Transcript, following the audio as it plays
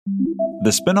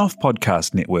The Spin-off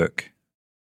Podcast Network.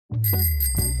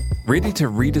 Ready to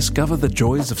rediscover the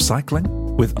joys of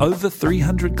cycling? With over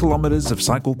 300 kilometres of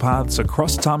cycle paths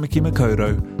across Tāmaki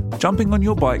Makaurau, jumping on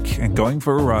your bike and going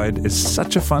for a ride is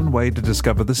such a fun way to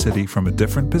discover the city from a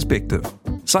different perspective.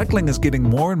 Cycling is getting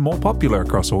more and more popular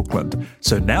across Auckland,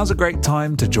 so now's a great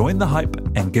time to join the hype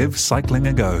and give cycling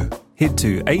a go. Head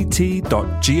to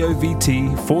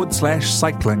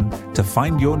at.govt/cycling to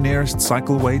find your nearest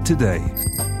cycleway today.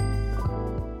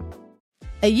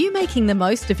 Are you making the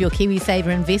most of your KiwiSaver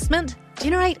investment?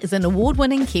 Generate is an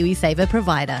award-winning KiwiSaver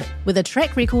provider with a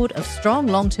track record of strong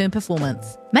long-term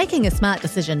performance. Making a smart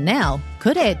decision now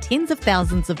could add tens of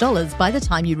thousands of dollars by the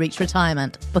time you reach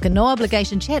retirement. Book a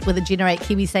no-obligation chat with a Generate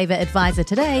KiwiSaver advisor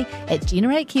today at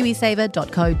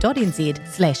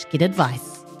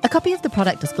generatekiwisaver.co.nz/get-advice. A copy of the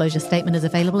product disclosure statement is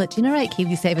available at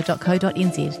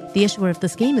generatekiwisaver.co.nz. The issuer of the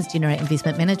scheme is Generate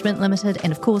Investment Management Limited,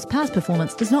 and of course, past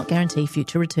performance does not guarantee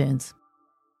future returns.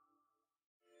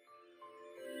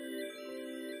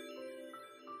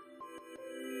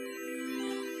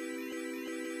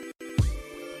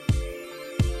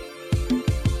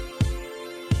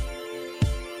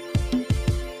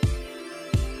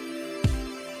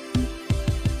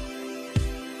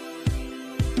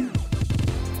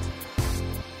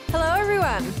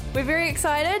 We're very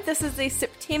excited. This is the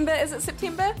September, is it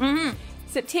September? Mm-hmm.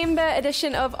 September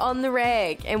edition of On the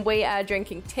Rag, and we are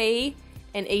drinking tea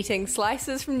and eating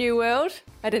slices from New World.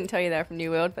 I didn't tell you they're from New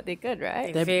World, but they're good,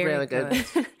 right? They're Very really good.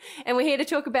 And we're here to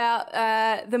talk about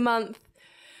the month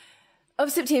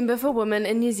of September for women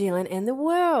in New Zealand and the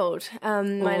world.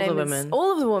 My name is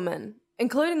all of the women,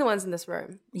 including the ones in this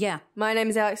room. Yeah. My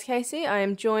name is Alex Casey. I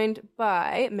am joined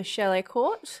by Michelle A.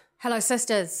 Court. Hello,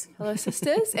 sisters. Hello,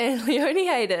 sisters. And Leonie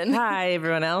Hayden. Hi,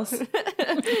 everyone else.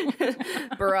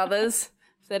 Brothers,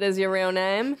 if that is your real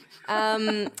name.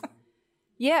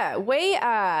 Yeah, we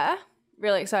are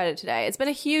really excited today. It's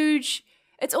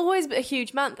always been a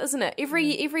huge month, isn't it?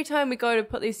 Every time we go to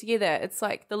put these together, it's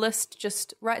like the list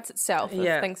just writes itself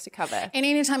of things to cover. And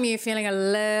anytime you're feeling a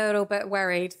little bit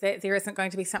worried that there isn't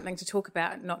going to be something to talk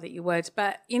about, not that you would,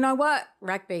 but you know what?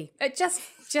 Rugby. It just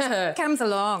comes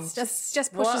along,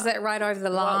 just pushes it right over the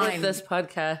line. What would this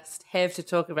podcast have to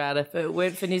talk about if it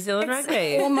weren't for New Zealand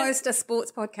rugby? Almost a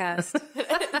sports podcast.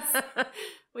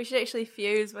 We should actually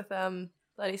fuse with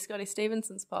bloody Scotty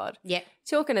Stevenson's pod. Yeah.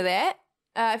 Talking of that,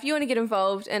 if you want to get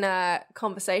involved in our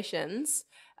conversations,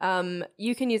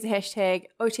 you can use the hashtag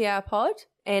OTRpod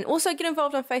and also get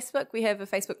involved on Facebook. We have a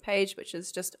Facebook page, which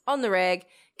is just On the Rag.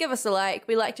 Give us a like.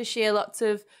 We like to share lots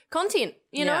of content,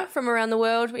 you know, from around the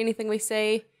world, anything we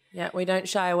see. Yeah, we don't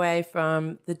shy away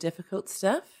from the difficult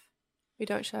stuff. We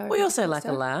don't shy away. We also like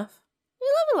stuff. a laugh. We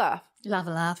love a laugh. Love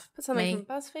a laugh. Put something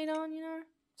from BuzzFeed on, you know.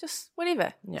 Just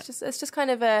whatever. Yeah. It's just kind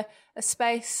of a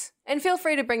space. And feel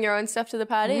free to bring your own stuff to the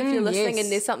party if you're listening and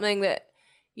there's something that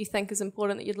you think is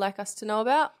important that you'd like us to know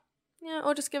about. Yeah,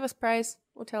 or just give us praise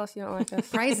or tell us you don't like us.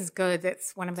 Praise is good.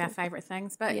 That's one of our favourite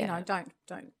things. But, you know, don't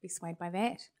be swayed by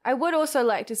that. I would also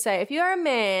like to say, if you are a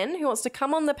man who wants to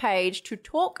come on the page to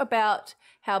talk about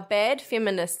how bad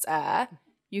feminists are,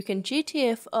 you can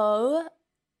GTFO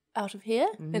out of here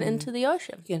and into the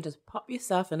ocean. You can just pop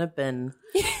yourself in a bin.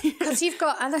 Because you've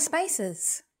got other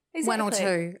spaces. Exactly. One or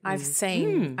two I've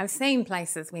seen. I've seen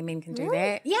places where men can do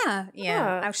that. Yeah.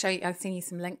 Oh. I'll show you. I'll send you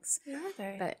some links. Are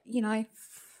they? But, you know,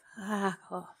 fuck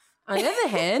off. On the other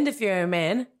hand, if you're a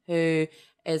man who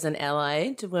is an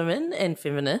ally to women and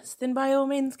feminists, then by all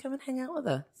means come and hang out with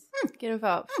us. Get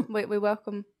involved. We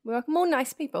welcome all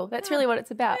nice people. That's really what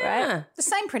it's about, right? Yeah. The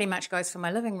same pretty much goes for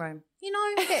my living room. You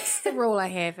know, that's the rule I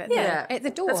have at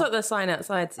the door. That's what the sign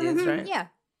outside says, right? Yeah.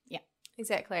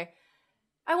 Exactly.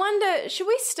 I wonder, should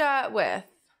we start with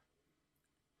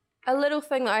a little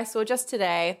thing that I saw just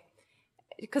today,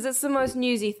 because it's the most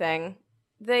newsy thing.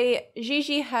 The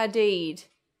Gigi Hadid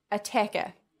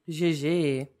attacker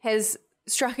Gigi. has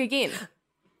struck again.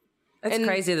 It's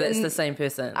crazy that it's the same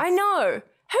person. I know.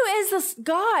 Who is this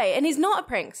guy? And he's not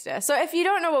a prankster. So if you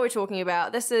don't know what we're talking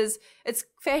about, it's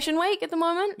Fashion Week at the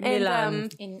moment. Milan.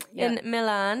 In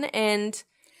Milan. And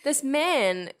this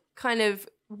man kind of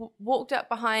walked up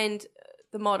behind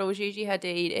the model Gigi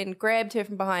Hadid and grabbed her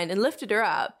from behind and lifted her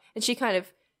up. And she kind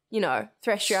of, you know,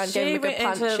 thrashed around, gave him a good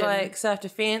punch. She went into like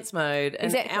self-defense mode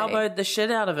and elbowed the shit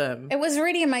out of him. It was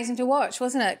really amazing to watch,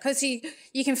 wasn't it? Because you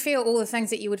can feel all the things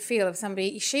that you would feel if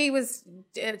somebody. She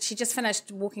just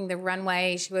finished walking the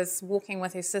runway. She was walking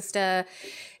with her sister.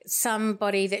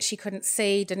 Somebody that she couldn't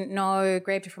see, didn't know,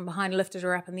 grabbed her from behind, lifted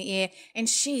her up in the air, and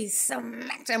she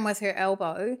smacked him with her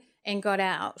elbow and got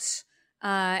out.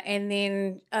 and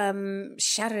then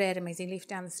shouted at him as he left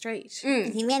down the street.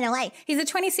 He ran away. He's a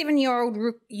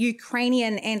 27-year-old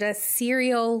Ukrainian and a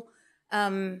serial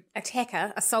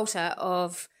attacker, assaulter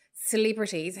of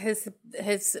celebrities.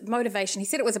 His motivation, he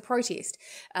said it was a protest,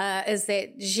 is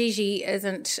that Gigi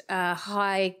isn't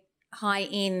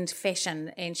high-end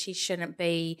fashion and she shouldn't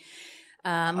be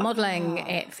modelling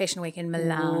at Fashion Week in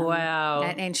Milan. Wow.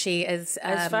 And she is...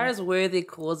 as far as worthy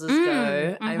causes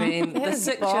go, I mean, the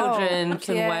sick children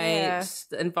can wait,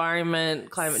 the environment,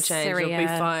 climate change will be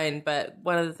Syria. fine, but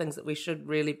one of the things that we should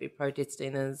really be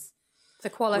protesting is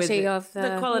the quality of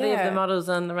the quality of the models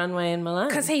on the runway in Milan.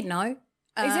 Because he'd know.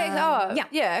 Exactly.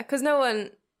 Because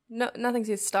nothing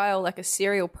says style like a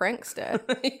serial prankster.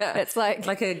 It's like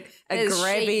a it's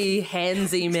grabby,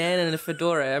 handsy man in a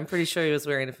fedora. I'm pretty sure he was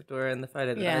wearing a fedora in the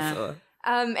photo that I saw.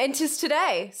 and just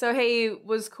today, so he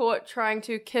was caught trying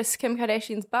to kiss Kim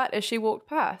Kardashian's butt as she walked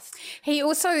past. He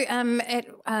also, was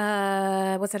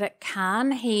it at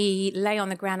Cannes? He lay on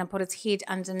the ground and put his head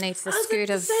underneath the skirt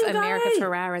of America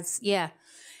Ferrera's. Yeah.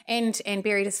 And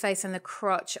buried his face in the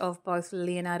crotch of both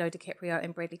Leonardo DiCaprio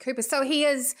and Bradley Cooper. So he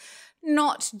is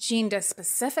not gender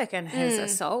specific in his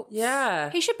assault.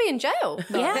 Yeah. He should be in jail.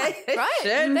 Yeah. Right.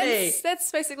 Should be.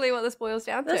 That's basically what this boils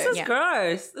down to. This is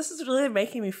gross. This is really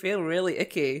making me feel really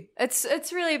icky. It's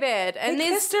really bad. And He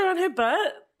kissed her on her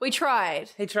butt? we tried.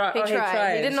 He tried. He Oh,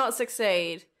 tried. He did not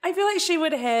succeed. I feel like she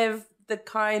would have the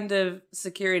kind of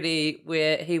security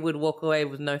where he would walk away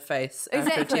with no face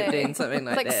after attempting something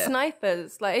like It's like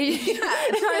that. snipers. Like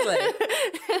Totally.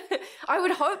 I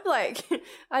would hope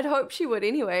I'd hope she would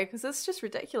anyway, because it's just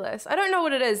ridiculous. I don't know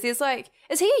what it is. There's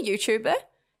is he a YouTuber?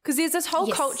 Because there's this whole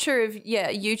culture of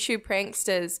YouTube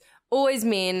pranksters, always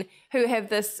men who have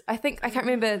this. I can't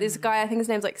remember. There's a guy, I think his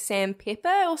name's like Sam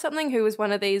Pepper or something, who was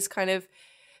one of these kind of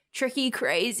tricky,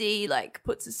 crazy,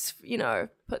 puts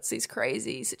these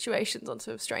crazy situations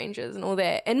onto strangers and all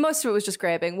that. And most of it was just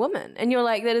grabbing women. And you're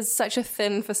like, that is such a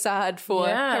thin facade for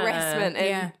harassment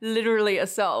and literally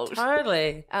assault.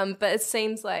 Totally. But it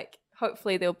seems like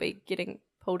hopefully they'll be getting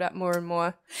pulled up more and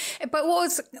more. But what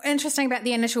was interesting about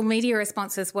the initial media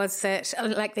responses was that,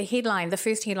 the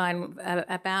first headline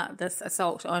about this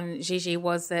assault on Gigi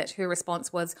was that her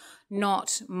response was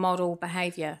not model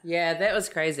behaviour. Yeah, that was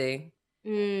crazy.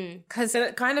 Because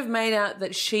it kind of made out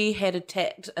that she had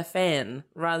attacked a fan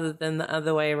rather than the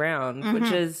other way around,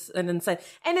 which is an insane.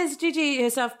 And as Gigi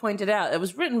herself pointed out, it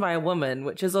was written by a woman,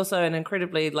 which is also an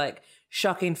incredibly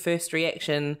shocking first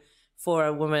reaction for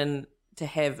a woman to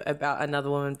have about another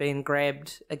woman being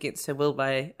grabbed against her will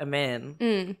by a man.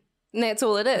 And that's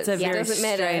all it is. It's a very doesn't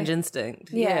matter. strange instinct.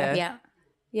 Yeah.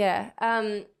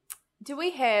 Do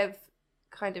we have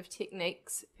kind of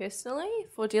techniques personally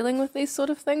for dealing with these sort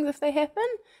of things if they happen?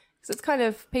 Because it's kind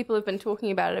of, people have been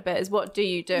talking about it a bit, is what do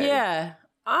you do? Yeah.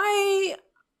 I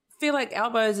feel like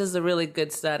elbows is a really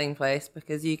good starting place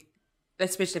because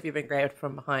especially if you've been grabbed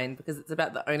from behind, because it's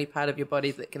about the only part of your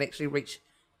body that can actually reach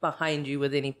behind you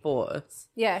with any force.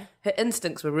 Yeah. Her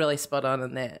instincts were really spot on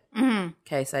in that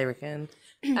case, I reckon.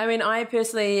 I mean, I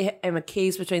personally am a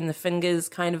keys between the fingers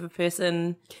kind of a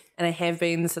person, and I have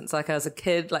been since I was a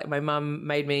kid. My mum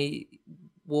made me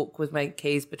walk with my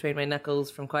keys between my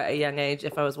knuckles from quite a young age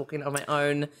if I was walking on my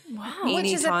own. Wow. Which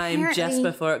is anytime just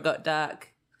before it got dark.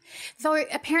 So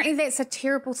apparently that's a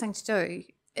terrible thing to do.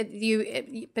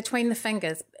 Between the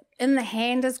fingers. In the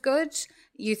hand is good.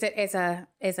 Use it as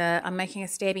I'm making a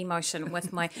stabby motion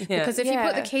with my because if you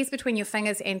put the keys between your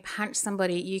fingers and punch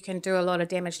somebody, you can do a lot of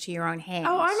damage to your own hand.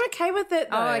 Oh, I'm okay with it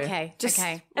though. Oh, okay.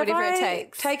 Okay. Whatever if it I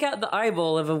takes. Take out the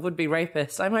eyeball of a would-be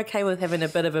rapist, I'm okay with having a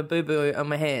bit of a boo-boo on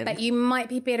my hand. But you might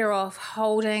be better off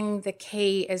holding the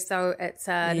key as though it's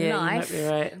a knife you might be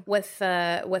right. with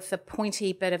the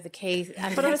pointy bit of the key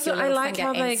underneath But also, your little I like finger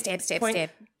how they and stab. point-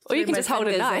 Or you can my just hold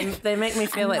a fingers, knife. They make me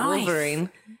feel like knife.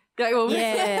 Wolverine.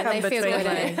 Yeah, they feel between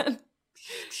good. them.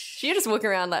 You're just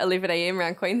walking around 11 a.m.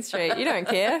 around Queen Street. You don't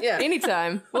care.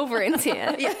 Anytime. Wolverine's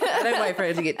here. I don't wait for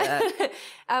it to get dark.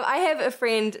 I have a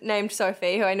friend named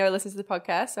Sophie who I know listens to the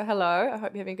podcast. So hello. I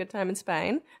hope you're having a good time in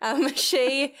Spain.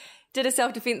 She did a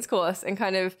self-defense course and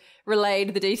kind of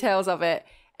relayed the details of it.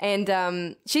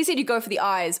 And she said you go for the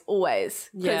eyes always.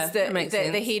 Yeah, Because that makes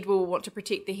sense. the head will want to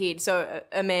protect the head. So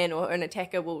a man or an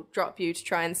attacker will drop you to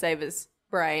try and save his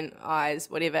brain, eyes,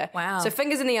 whatever. Wow. So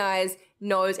fingers in the eyes,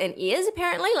 nose and ears,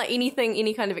 apparently.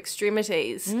 Any kind of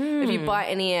extremities. If you bite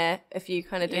an ear, if you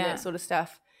kind of do that sort of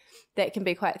stuff, that can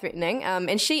be quite threatening.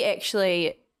 And she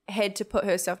actually had to put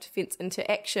her self-defense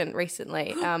into action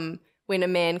recently when a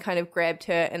man kind of grabbed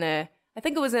her I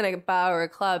think it was in a bar or a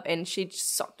club, and she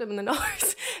just socked him in the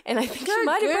nose. And I think she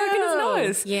might have broken his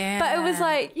nose. Yeah. But it was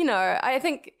I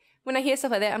think when I hear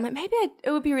stuff like that, I'm like, maybe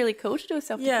it would be really cool to do a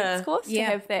self-defense course to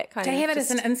have that kind to of... have it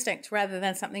as an instinct rather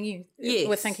than something you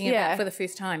were thinking about for the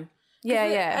first time.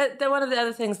 Yeah. One of the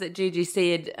other things that Gigi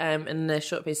said in the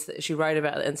short piece that she wrote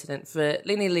about the incident for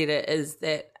Lenny Leder is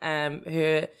that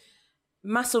her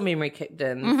muscle memory kicked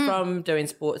in from doing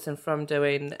sports and from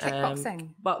doing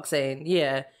boxing.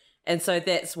 Yeah. And so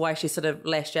that's why she sort of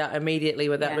lashed out immediately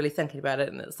without really thinking about it.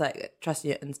 And it's like trusting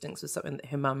your instincts was something that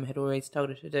her mum had always told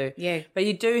her to do. Yeah. But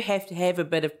you do have to have a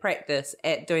bit of practice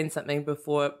at doing something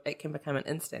before it can become an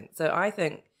instinct. So I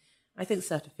think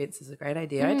self-defense is a great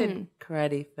idea. I did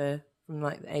karate from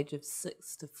like the age of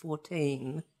 6 to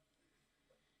 14.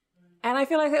 And I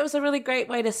feel like that was a really great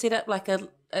way to set up like a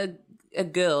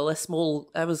girl,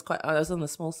 I was on the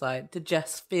small side, to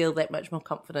just feel that much more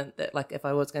confident that like if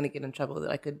I was going to get in trouble that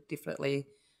I could definitely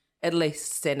at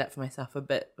least stand up for myself a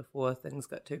bit before things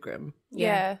got too grim.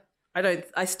 Yeah.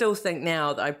 I still think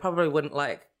now that I probably wouldn't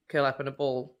like curl up in a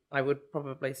ball. I would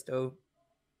probably still,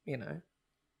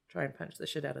 try and punch the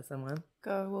shit out of someone.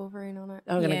 Go Wolverine on it.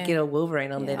 I'm going to get a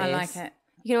Wolverine on that I ass. like it.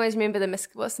 You can always remember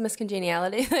what's the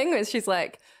miscongeniality thing where she's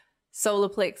like solar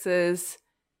plexus.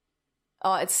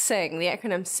 Oh, it's SING, the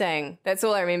acronym SING. That's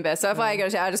all I remember. So if I go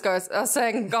to, I just go,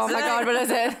 SING. Oh my God, what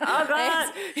is it? Oh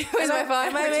God. Where's my phone?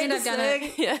 Am I meant to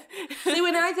sing? Yeah. See,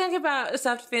 when I think about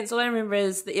self-defense, all I remember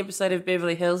is the episode of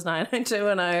Beverly Hills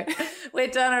 90210 where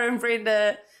Donna and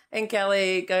Brenda and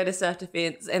Kelly go to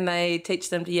self-defense and they teach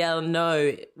them to yell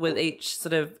no with each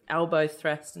sort of elbow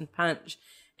thrust and punch.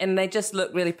 And they just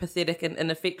look really pathetic and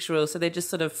ineffectual. So they're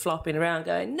just sort of flopping around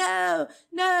going, no,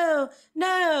 no,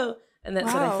 no. And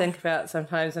that's what I think about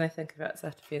sometimes when I think about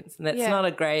self-defense. And that's not a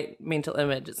great mental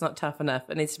image. It's not tough enough.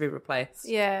 It needs to be replaced.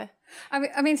 Yeah. I've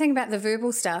been thinking about the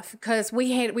verbal stuff because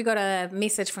we got a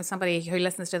message from somebody who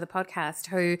listens to the podcast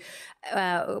who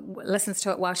listens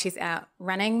to it while she's out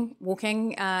running,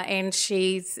 walking, and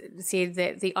she's said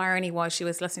that the irony was she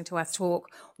was listening to us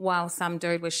talk while some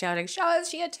dude was shouting, "Show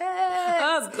us your tits!"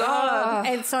 Oh, God.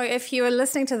 And so if you are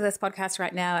listening to this podcast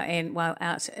right now and while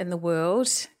out in the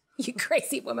world, you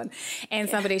crazy woman, and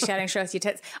somebody's shouting, "Show us your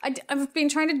tits." I've been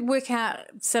trying to work out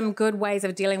some good ways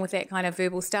of dealing with that kind of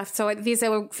verbal stuff. So there's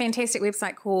a fantastic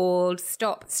website called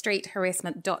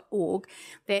stopstreetharassment.org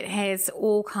that has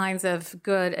all kinds of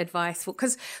good advice.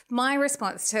 Because my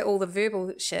response to all the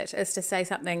verbal shit is to say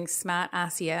something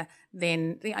smart-assier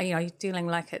than, you're dealing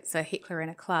like it's a heckler in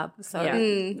a club. So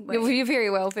You're very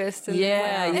well versed in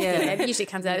it usually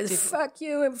comes out as fuck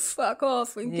you and fuck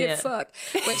off and get fucked,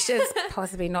 which is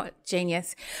possibly not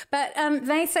genius. But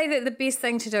they say that the best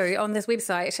thing to do on this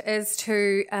website is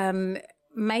to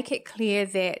make it clear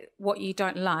that what you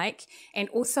don't like, and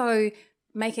also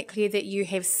make it clear that you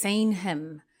have seen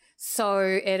him.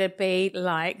 So it'd be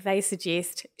like they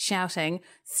suggest shouting,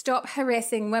 "Stop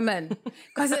harassing women,"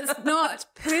 because it's not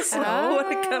personal,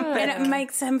 and it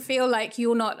makes him feel like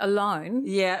you're not alone.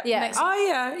 Yeah. Yeah.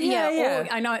 Or,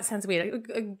 I know it sounds weird.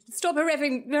 "Stop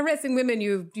harassing women,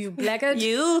 you blackguard.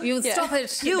 You stop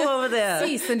it. You over there.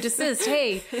 Cease and desist.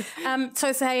 Hey."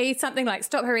 So say something like,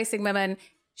 "Stop harassing women.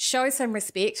 Show some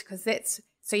respect," because that's.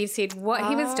 So you've said what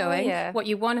he was doing, what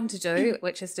you want him to do,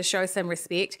 which is to show some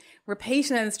respect.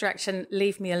 Repeat an instruction,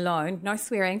 "Leave me alone." No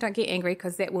swearing, don't get angry,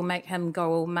 because that will make him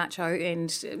go all macho and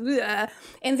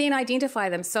then identify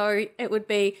them. So it would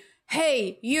be,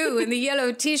 "Hey, you in the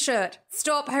yellow T-shirt,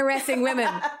 stop harassing women.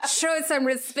 Show some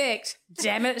respect,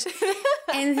 damn it."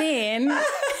 And then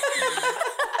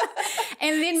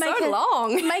make So it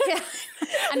long. Make it.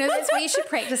 I know, that's where you should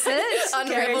practice it.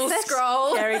 Unravel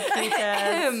scroll. Gary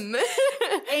Keeper.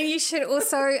 And you should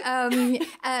also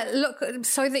look,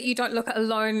 so that you don't look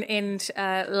alone and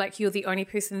like you're the only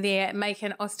person there, make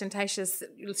an ostentatious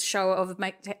show of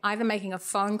either making a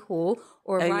phone call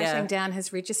or writing down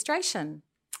his registration.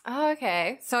 Oh,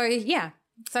 okay. So, yeah.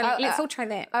 So let's all try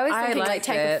that. I was thinking like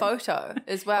take a photo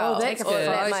as well. Take a photo.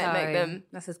 That might make them.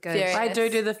 This is good. Very- I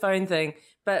do the phone thing,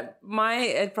 but my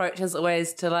approach is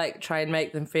always to like try and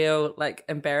make them feel like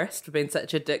embarrassed for being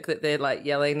such a dick that they're like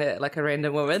yelling at like a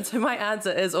random woman. So my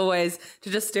answer is always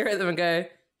to just stare at them and go,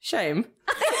 "Shame."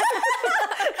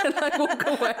 And I walk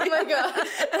away. Oh my God.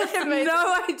 I have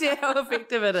no idea how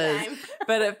effective it is,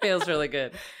 but it feels really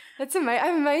good. That's amazing.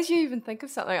 I'm amazed you even think of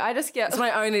something. I just get...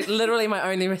 It's literally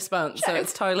my only response. So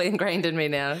it's totally ingrained in me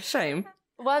now. Shame.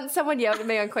 Once someone yelled at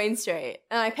me on Queen Street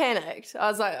and I panicked. I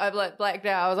was like, I blacked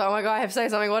out. I was like, "Oh my God, I have to say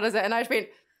something. What is it?" And I just went,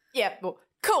 "Yeah, well,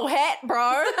 cool hat,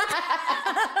 bro.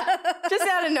 Just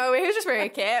out of nowhere. He was just wearing a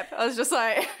cap. I was just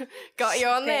like, got you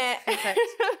on that.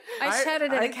 I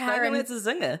shouted at a car it's a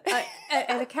zinger.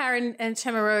 at a car in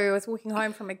Timaru. I was walking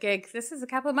home from a gig. This is a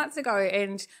couple of months ago,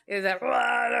 and it was like,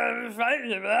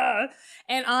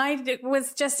 and I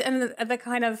was just in the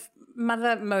kind of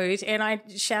mother mood, and I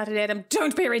shouted at him,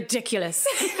 "Don't be ridiculous."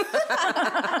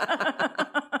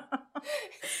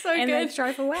 So and good. they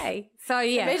drove away. So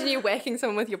yeah, Imagine you whacking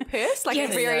someone with your purse, like a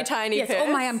very tiny purse.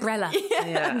 or my umbrella.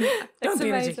 Yeah. Don't It's be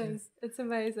amazing. ridiculous. It's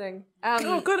amazing.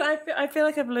 Oh, good. I feel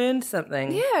like I've learned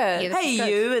something. Yeah. Yeah, Hey, Good.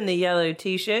 you in the yellow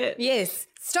t-shirt. Yes,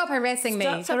 stop harassing me.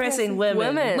 Stop harassing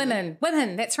women.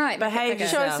 Women. That's right. Behave Make it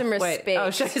yourself. Show some Wait. respect. Oh,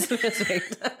 show some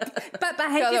respect. But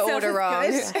behave Got the yourself. order wrong.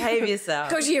 Behave yourself.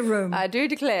 Go to your room. I do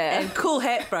declare. And cool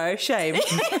hat, bro. Shame.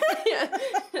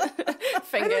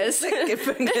 Fingers.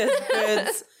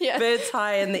 Fingers. Yeah. Birds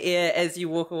high in the air as you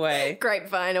walk away.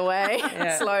 Grapevine away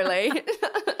slowly.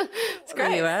 It's great.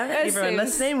 There you are. That Everyone seems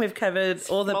listening, we've covered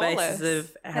all the flawless.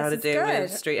 bases of how to This is deal good.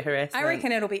 with street harassment. I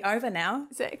reckon it'll be over now.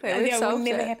 Exactly. It We've will solved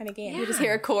never it. happen again. You just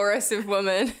hear a chorus of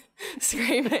women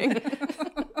screaming.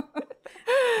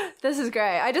 This is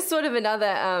great. I just thought of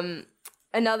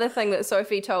another thing that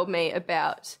Sophie told me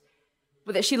about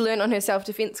that she learned on her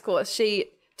self-defense course. She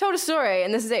told a story,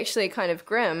 and this is actually kind of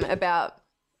grim, about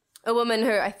a woman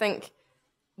who I think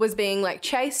was being like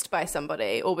chased by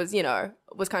somebody, or was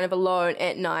kind of alone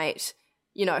at night,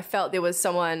 felt there was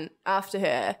someone after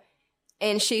her.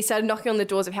 And she started knocking on the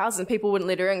doors of houses, and people wouldn't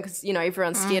let her in because,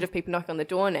 everyone's scared of people knocking on the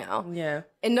door now. Yeah.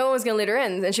 And no one was going to let her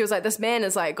in. And she was like, this man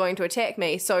is like going to attack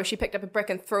me. So she picked up a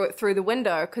brick and threw it through the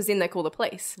window because then they call the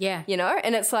police. Yeah.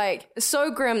 And it's like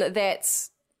so grim that that's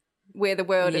where the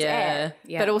world is at.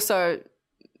 Yeah. But also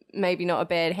maybe not a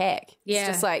bad hack. Yeah. It's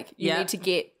just like you Yeah. need to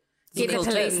get Get the people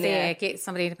police in there. Get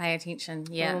somebody to pay attention.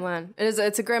 Yeah. Oh, man.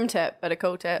 It's a grim tip, but a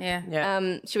cool tip. Yeah.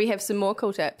 Yeah. Should we have some more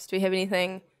cool tips? Do we have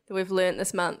anything that we've learnt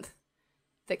this month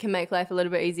that can make life a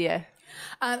little bit easier?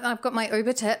 I've got my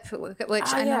Uber tip, which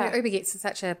I know Uber gets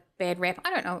such a bad rap. I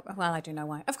don't know. Well, I do know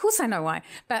why. Of course I know why.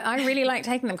 But I really like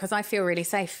taking them because I feel really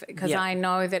safe because I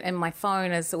know that in my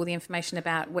phone is all the information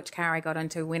about which car I got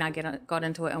into, when I got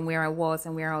into it, and where I was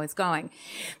and where I was going.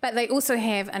 But they also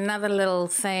have another little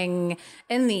thing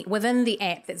within the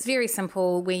app that's very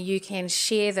simple where you can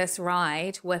share this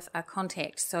ride with a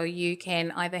contact. So you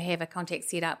can either have a contact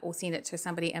set up or send it to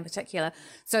somebody in particular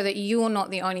so that you're not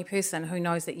the only person who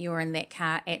knows that you're in that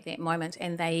car at that moment,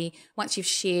 and once you've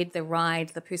shared the ride,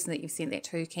 the person that you've sent that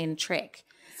to can track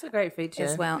It's a great feature.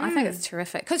 as well. I think it's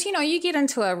terrific because you get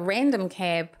into a random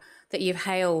cab that you've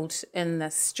hailed in the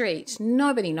street,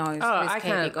 nobody knows Oh, whose I cab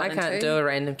you can't. got I can't into. do a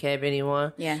random cab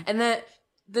anymore. Yeah. And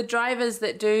the drivers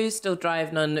that do still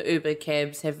drive non-Uber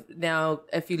cabs have now,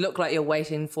 if you look like you're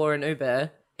waiting for an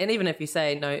Uber, and even if you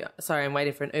say no, sorry, I'm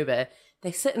waiting for an Uber,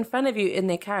 they sit in front of you in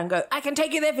their car and go, "I can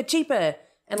take you there for cheaper,"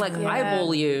 and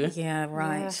eyeball you. Yeah,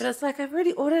 right. But it's like, I've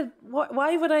already ordered.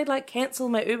 Why would I cancel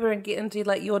my Uber and get into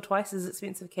your twice as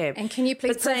expensive cab? And can you please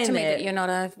But prove to saying me that you're not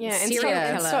a And serial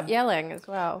killer? stop yelling as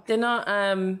well. They're not.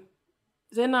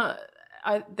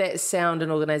 That sound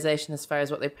an organisation as far as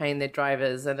what they're paying their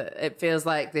drivers, and it feels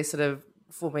like they're sort of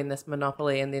forming this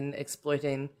monopoly and then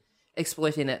exploiting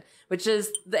it, which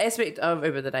is the aspect of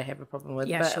Uber that I have a problem with.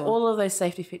 Yeah, but sure. all of those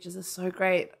safety features are so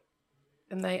great,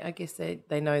 and I guess they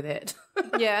know that.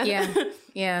 Yeah.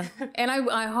 Yeah. And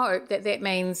I hope that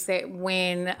means that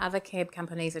when other cab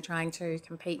companies are trying to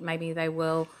compete, maybe they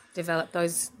will develop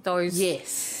those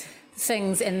Yes.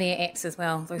 things in their apps as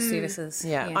well, those services.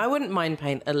 Yeah, I wouldn't mind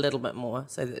paying a little bit more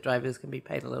so that drivers can be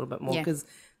paid a little bit more Yeah. because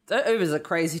Ubers are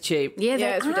crazy cheap. Yeah,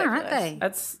 they it's are, aren't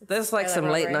ridiculous. they? There's some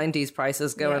late 90s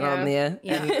prices going on there.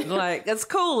 Yeah. And, it's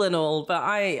cool and all, but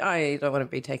I don't want to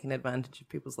be taking advantage of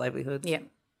people's livelihoods. Yeah.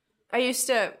 I used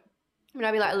to, when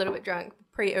I'd be a little bit drunk,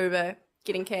 pre-Uber,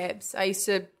 getting cabs, I used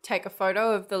to take a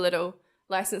photo of the little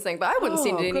license thing, but I wouldn't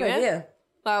send it good anywhere. idea.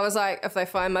 I was like, if they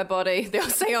find my body, they'll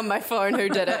see on my phone who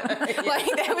did it.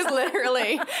 That was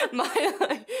literally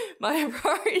my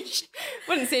approach.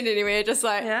 Wouldn't send it anywhere, just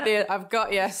there, I've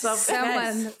got you.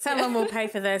 Someone will pay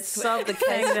for this. Solve the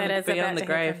case that is beyond about the to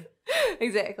grave. happen.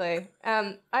 Exactly.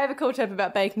 I have a cool tip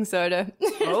about baking soda.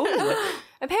 Oh,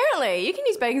 Apparently, you can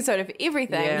use baking soda for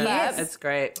everything. yeah, but it's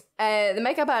great. the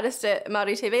makeup artist at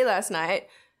Māori TV last night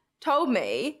told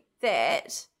me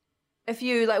that if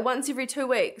you, once every 2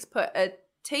 weeks, put a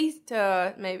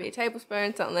maybe a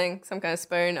tablespoon, some kind of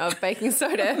spoon of baking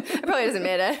soda, it probably doesn't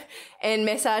matter, and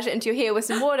massage it into your hair with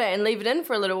some water and leave it in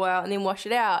for a little while and then wash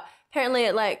it out. Apparently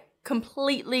it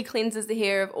completely cleanses the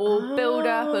hair of all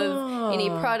buildup of any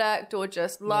product or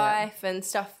just life and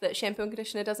stuff that shampoo and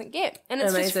conditioner doesn't get. And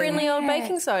it's just friendly old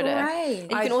baking soda. great.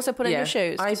 And you can also put it in your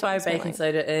shoes. I Just buy what it's baking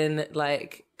smelling. soda in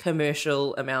like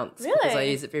commercial amounts because I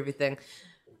Really? use it for everything.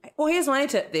 Well, here's my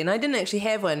tip then. I didn't actually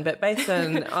have one, but based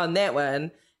on that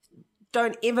one,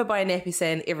 don't ever buy nappy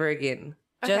sand ever again.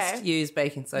 Just Okay. use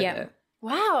baking soda. Yeah.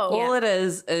 Wow. All it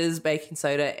is baking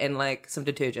soda and like some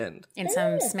detergent. And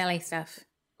some smelly stuff.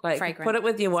 Like Fragrant put it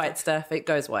with your white stuff, it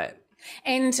goes white.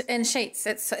 And in sheets,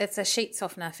 it's a sheet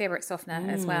softener, fabric softener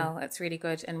as well. It's really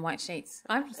good in white sheets.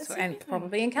 And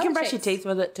probably in You colour can brush your sheets. teeth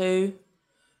with it too.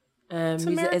 Use it as a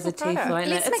miracle teeth product. whitener.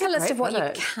 Let's It's make a list great of what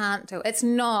product. you can't do. It's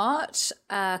not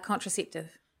contraceptive.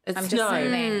 It's I'm just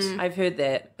saying that. I've heard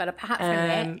that. But apart from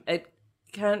that, It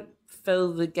can't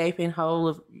fill the gaping hole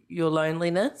of your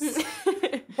loneliness.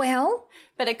 well,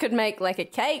 But it could make like a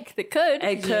cake that could.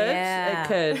 It could. Yeah. It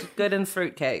could. Good in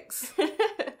fruitcakes.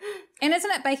 and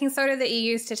isn't it baking soda that you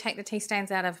use to take the tea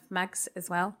stains out of mugs as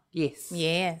well? Yes.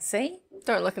 Yeah, see?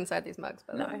 Don't look inside these mugs,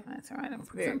 by the way. No, that's all right. I'm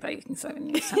putting some baking soda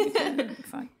next time.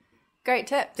 Fine. Great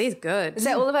tips. These good. Is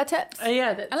that all of our tips? Oh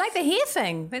yeah. That's, I like the hair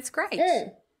thing. That's great.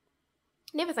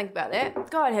 Never think about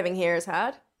that. God, having hair is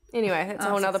hard. Anyway, that's a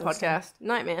whole it's nother exhausting. podcast.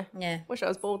 Nightmare. Yeah. Wish I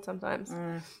was bald sometimes.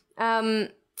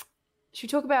 Should we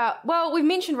talk about, well, we've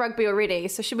mentioned rugby already,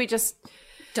 so should we just,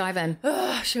 Dive in.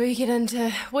 should we get into,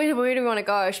 where do we want to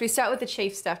go? Should we start with the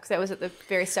Chief stuff, because that was at the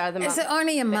very start of the month? Is it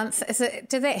only a month?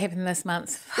 Did that happen this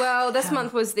month? Well, this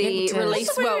month was the It did. release,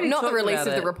 I thought we well, already not the talked release about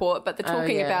of the it. report, but the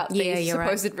talking yeah. about the Yeah, you're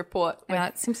right. supposed report.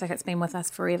 It seems like it's been with us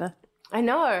forever. I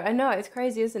know, it's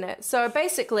crazy, isn't it? So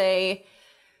basically,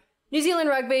 New Zealand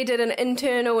Rugby did an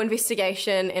internal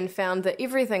investigation and found that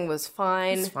everything was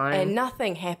fine, fine. and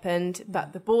nothing happened,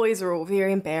 but the boys are all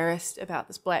very embarrassed about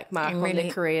this black mark I'm on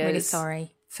their careers. really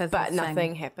sorry for But the nothing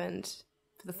thing. happened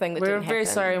for the thing that we're didn't very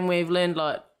happen. sorry, and we've learned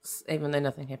lots, even though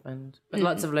nothing happened. But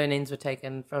lots of learnings were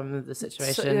taken from the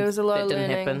situation. So there was a lot that of didn't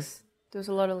learnings. happen. There was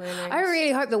a lot of learnings. I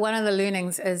really hope that one of the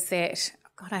learnings is that,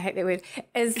 God, I hate that word,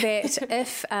 is that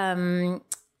if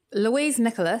Louise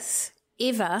Nicholas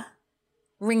ever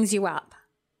rings you up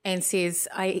and says,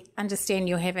 I understand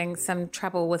you're having some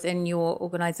trouble within your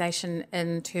organisation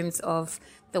in terms of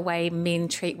the way men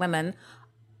treat women,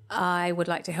 I would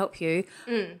like to help you.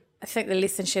 I think the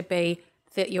lesson should be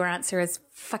that your answer is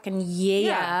fucking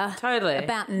yeah. Totally.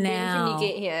 About When now. can you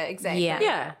get here? Exactly. Yeah.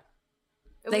 Yeah.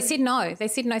 They said no. They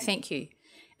said no, thank you.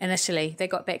 Initially, they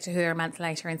got back to her a month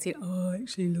later and said, "Oh,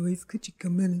 actually, Louise, could you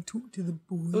come in and talk to the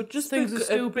boys?" It would just be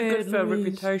good for our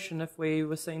reputation if we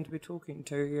were seen to be talking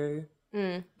to you.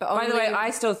 But By the way, only- I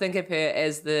still think of her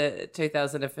as the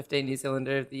 2015 New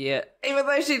Zealander of the Year, even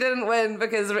though she didn't win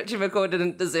because Richie McCaw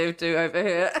didn't deserve to over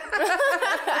her.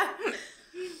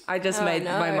 I just made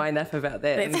no. my mind up about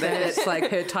that, and that's like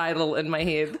her title in my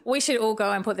head. We should all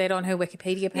go and put that on her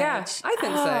Wikipedia page. Yeah, I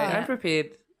think so. I'm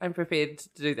prepared. I'm prepared to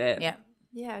do that. Yeah.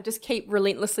 yeah, just keep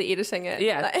relentlessly editing it.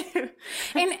 Yeah. Like-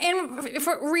 And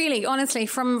for really, honestly,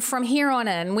 from here on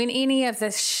in, when any of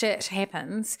this shit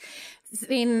happens,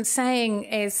 then saying,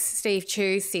 as Steve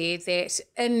Chu said, that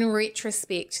in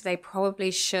retrospect, they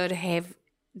probably should have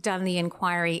done the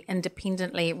inquiry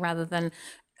independently rather than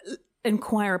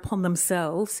inquire upon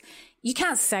themselves. You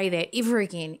can't say that ever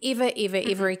again,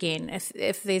 ever again.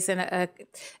 If there's an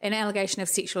allegation of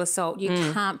sexual assault, you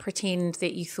can't pretend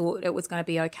that you thought it was going to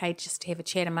be okay just to have a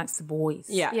chat amongst the boys.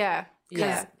 Yeah. yeah.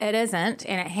 Because it isn't,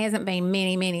 and it hasn't been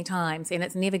many, many times, and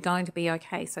it's never going to be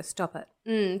okay, so stop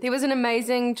it. There was an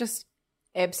amazing just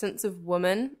absence of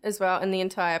women as well in the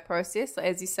entire process. Like,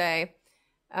 as you say,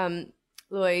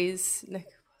 Louise,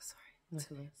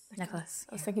 Nicholas.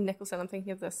 I was thinking Nicholson, I'm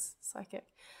thinking of this psychic.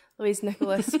 Louise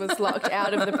Nicholas was locked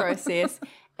out of the process,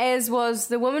 as was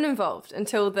the woman involved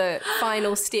until the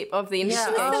final step of the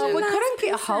investigation. Oh, we couldn't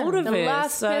get hold of the her.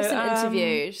 last so, person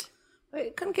interviewed. We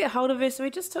couldn't get hold of her, so we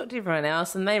just talked to everyone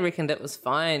else, and they reckoned it was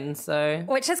fine. So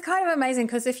Which is kind of amazing,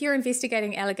 because if you're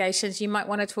investigating allegations, you might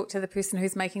want to talk to the person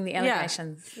who's making the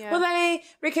allegations. Yeah. Well, they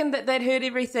reckoned that they'd heard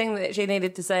everything that she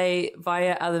needed to say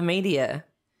via other media.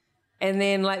 And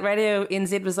then, like, Radio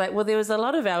NZ was like, well, there was a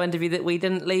lot of our interview that we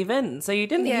didn't leave in. So you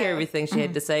didn't Yeah. hear everything she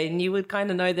had to say, and you would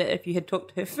kind of know that if you had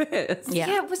talked to her first. Yeah.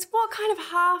 Yeah, it was what kind of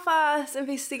half-ass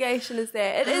investigation is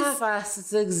that? It is Half-ass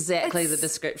is exactly the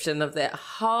description of that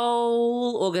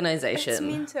whole it's organisation.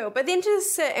 mental. But then to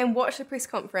sit and watch the press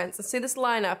conference and see this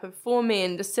lineup of 4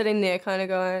 men just sitting there kind of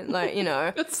going, like, you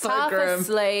know, It's so half grim.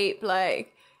 asleep,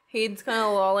 like, heads kind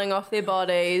of lolling off their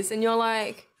bodies. And you're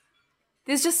like,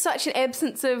 there's just such an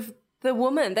absence of the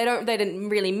woman. They didn't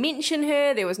really mention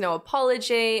her. There was no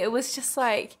apology. It was just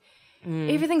like,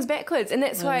 everything's backwards, and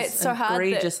that's why it's so hard.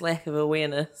 Egregious lack of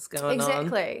awareness going on.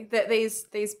 Exactly. That these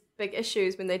big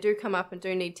issues, when they do come up and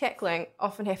do need tackling,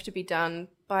 often have to be done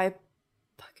by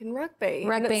fucking rugby.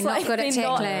 Rugby, And it's not good at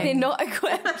tackling. They're not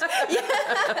equipped.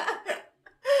 Yeah.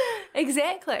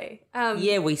 Exactly.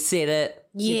 Yeah, we said it.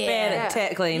 You're bad at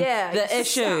tackling the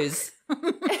issues.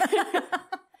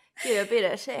 Get a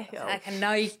better tackle.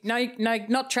 No,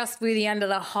 not trustworthy under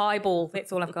the high ball.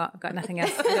 That's all I've got. I've got nothing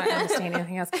else. I don't understand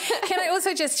anything else. Can I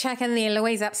also just check in there,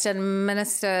 Louise Upston,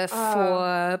 Minister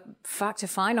for fuck to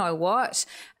find know what,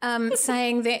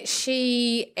 saying that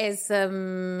she, as the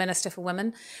Minister for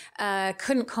Women,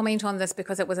 couldn't comment on this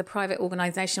because it was a private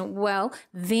organisation. Well,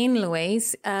 then,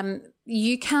 Louise,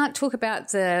 you can't talk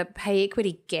about the pay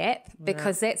equity gap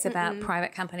because that's about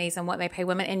private companies and what they pay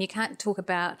women, and you can't talk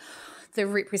about the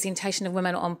representation of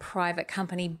women on private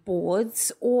company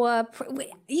boards, or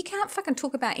you can't fucking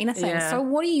talk about anything. Yeah. So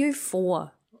what are you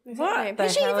for? What?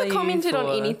 Has she ever commented on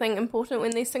anything important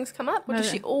when these things come up, or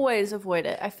does she always avoid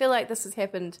it? I feel like this has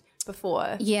happened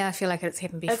before. Yeah, I feel like it's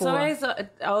happened before. It's always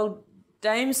old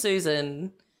Dame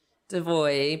Susan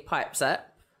Devoy pipes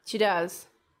up. She does.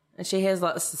 And she has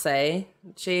lots to say.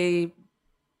 She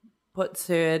puts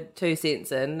her 2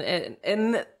 cents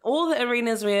in all the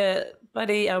arenas where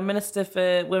our Minister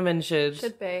for Women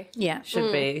should be. Yeah.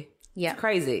 Should be. Yeah. It's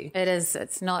crazy. It is.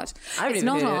 It's not. I haven't it's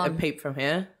even not heard on. a peep from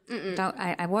her.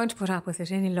 I won't put up with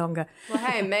it any longer. Well,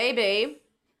 hey, maybe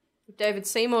if David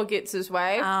Seymour gets his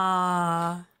way,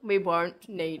 we won't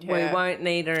need her. We won't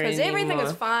need her because everything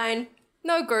is fine.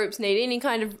 No groups need any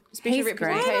kind of special He's great.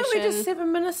 representation. Why don't we just have a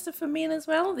Minister for Men as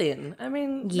well then? I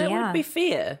mean, that would be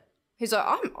fair. He's like,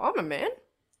 I'm a man.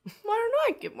 Why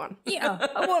don't I get one? Yeah,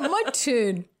 I want my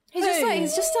turn.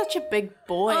 He's just such a big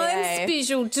boy. I'm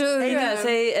special too. Yes,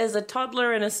 he is a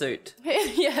toddler in a suit.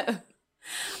 Yeah.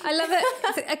 I love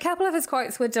it. A couple of his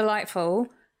quotes were delightful,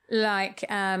 like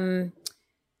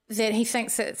that he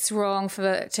thinks it's wrong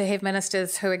to have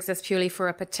ministers who exist purely for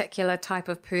a particular type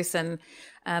of person.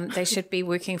 They should be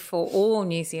working for all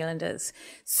New Zealanders.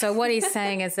 So what he's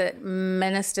saying is that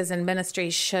ministers and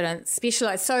ministries shouldn't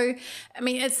specialise. So, I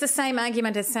mean, it's the same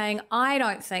argument as saying I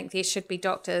don't think there should be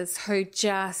doctors who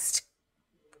just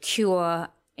cure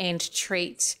and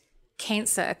treat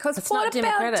cancer. Because what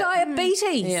about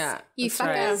diabetes? Yeah, you that's fuckers.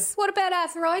 right. What about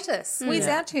arthritis? Where's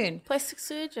our turn? Plastic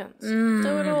surgeons.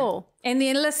 Do it all. And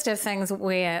the list of things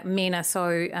where men are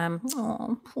so,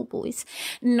 poor boys,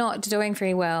 not doing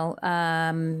very well,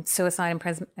 suicide,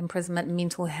 imprisonment,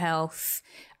 mental health,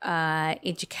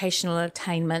 educational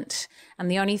attainment.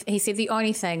 And he said the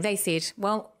only thing, they said,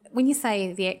 well, when you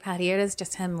say the ACT Party, it is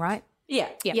just him, right?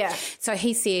 Yeah. So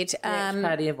he said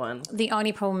party of one. the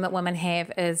only problem that women have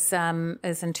is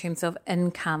in terms of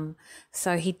income.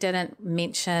 So he didn't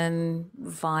mention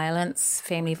violence,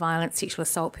 family violence, sexual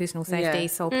assault, personal safety,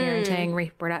 sole parenting,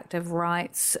 reproductive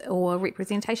rights, or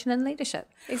representation in leadership.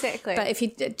 Exactly. But if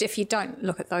you don't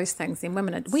look at those things, then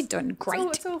we're doing great.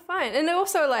 It's all fine. And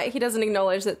also, like, he doesn't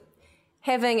acknowledge that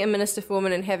having a Minister for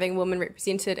Women and having women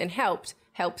represented and helps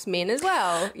men as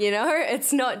well. You know,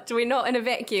 we're not in a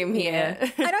vacuum here.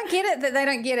 I don't get it that they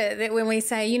don't get it, that when we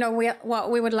say, you know,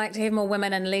 we would like to have more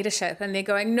women in leadership, and they're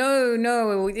going,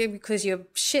 no, because you're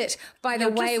shit. By the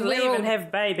way, we're all and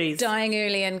have babies, dying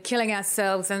early and killing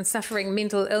ourselves and suffering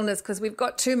mental illness because we've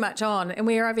got too much on, and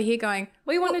we're over here going,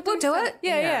 we'll do it.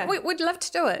 Yeah. We'd love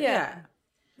to do it. Yeah.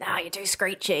 No, you're too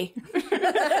screechy.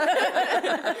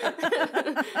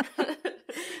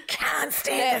 Can't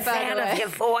stand the sound of your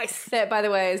voice. That, by the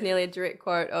way, is nearly a direct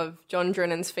quote of John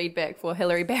Drinnan's feedback for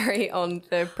Hilary Barry on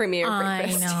the premiere of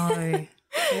Breakfast. I know.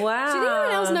 Wow. Did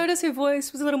anyone else notice her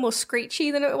voice was a little more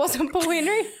screechy than it was on Paul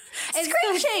Henry?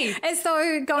 Screechy! As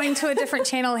though going to a different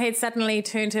channel had suddenly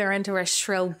turned her into a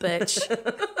shrill bitch.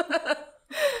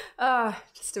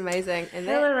 Just amazing. And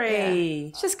Hillary.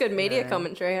 It's just good media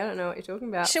commentary. I don't know what you're talking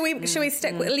about. Shall we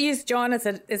stick? We'll use John as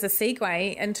a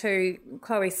segue into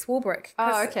Chloe Swarbrick.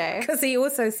 Oh, okay. Because he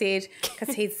also said,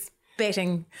 because he's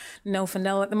betting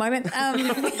 0-0 at the moment.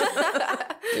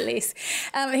 Bless.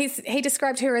 He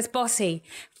described her as bossy,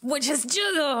 which is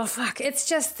just, it's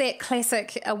just that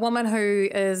classic, a woman who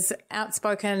is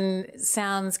outspoken,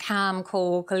 sounds calm,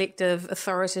 cool, collective,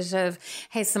 authoritative,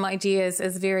 has some ideas,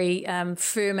 is very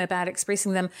firm about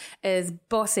expressing them, is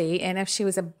bossy. And if she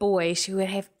was a boy, she would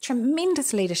have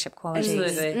tremendous leadership qualities.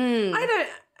 Absolutely.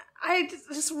 I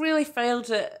just really fail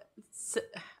to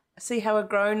see how a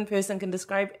grown person can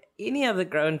describe any other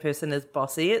grown person is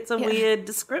bossy. It's a weird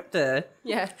descriptor.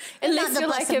 Yeah. Unless you're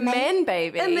like a man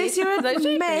baby. Unless you're a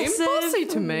massive, bossy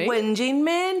to me. whinging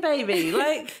man baby.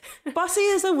 Like, bossy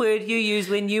is a word you use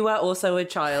when you are also a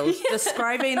child,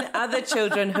 describing other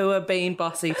children who are being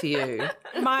bossy to you.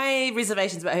 My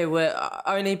reservations about her were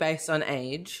only based on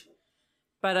age.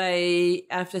 But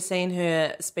after seeing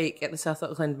her speak at the South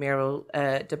Auckland mayoral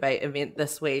debate event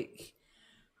this week,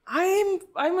 I'm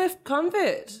a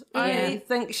convert. Yeah. I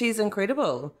think she's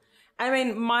incredible. I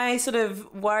mean, my sort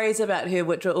of worries about her,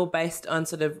 which are all based on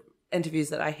sort of interviews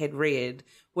that I had read,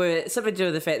 were something to do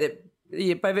with the fact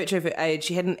that by virtue of her age,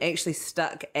 she hadn't actually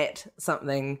stuck at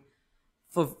something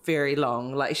for very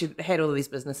long. Like, she had all these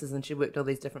businesses and she worked all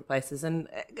these different places, and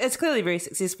it's clearly very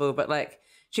successful, but like,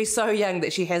 she's so young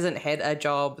that she hasn't had a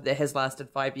job that has lasted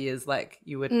 5 years like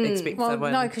you would expect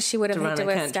someone. No, because she would have had to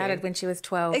have started country. when she was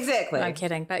 12. Exactly. No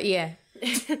kidding, but yeah.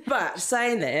 But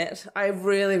saying that, I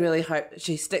really, really hope that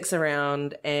she sticks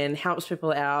around and helps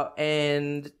people out.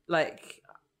 And like,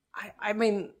 I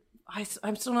mean,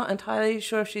 I'm still not entirely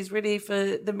sure if she's ready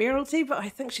for the mayoralty, but I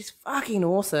think she's fucking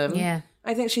awesome. Yeah.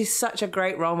 I think she's such a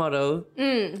great role model.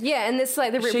 Yeah, and it's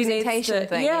like the representation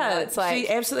thing. Yeah, you know, it's like she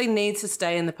absolutely needs to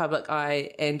stay in the public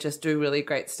eye and just do really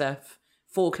great stuff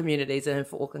for communities and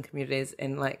for Auckland communities,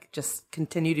 and like just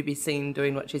continue to be seen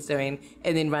doing what she's doing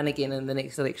and then run again in the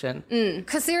next election.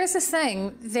 Because there is this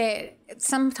thing that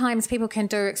sometimes people can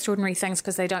do extraordinary things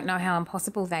because they don't know how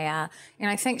impossible they are. And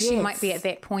I think she might be at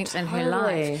that point in her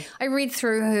life. I read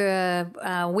through her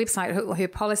website, her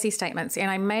policy statements, and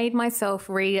I made myself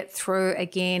read it through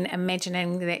again,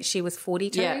 imagining that she was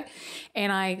 42. Yeah.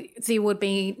 And there would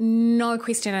be no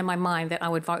question in my mind that I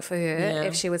would vote for her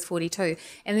if she was 42.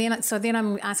 And then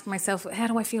I'm asking myself, how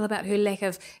do I feel about her lack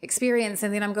of experience?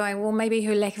 And then I'm going, well, maybe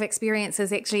her lack of experience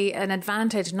is actually an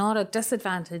advantage, not a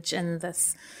disadvantage in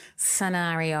this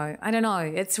scenario. I don't know.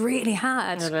 It's really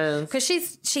hard. It is.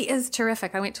 Because she is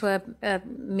terrific. I went to a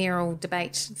mayoral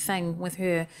debate thing with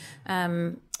her,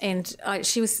 and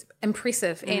she was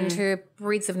impressive, and her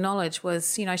breadth of knowledge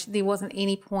was, there wasn't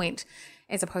any point,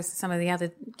 as opposed to some of the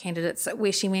other candidates,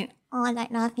 where she went, I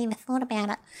don't know if you ever thought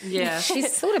about it. Yeah.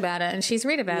 She's thought about it and she's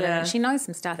read about it and she knows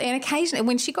some stuff. And occasionally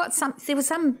when she got there was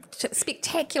some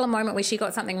spectacular moment where she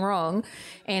got something wrong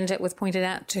and it was pointed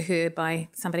out to her by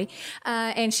somebody.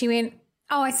 And she went,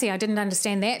 oh, I see, I didn't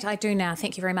understand that. I do now.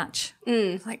 Thank you very much.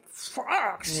 Like,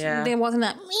 fuck. Yeah. There wasn't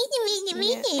that. What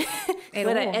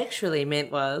it actually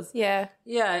meant was. Yeah.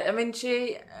 Yeah. I mean,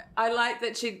 I like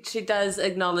that she does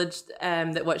acknowledge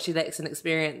that what she lacks in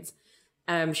experience,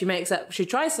 she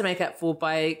tries to make up for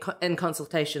in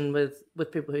consultation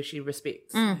with people who she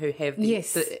respects, who have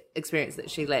the experience that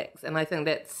she lacks. And I think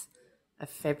that's a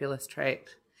fabulous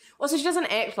trait. Also, she doesn't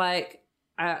act like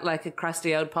a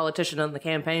crusty old politician on the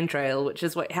campaign trail, which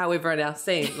is how everyone else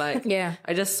seemed. Like,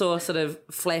 I just saw sort of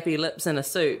flappy lips in a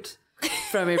suit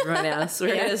from everyone else,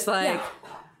 whereas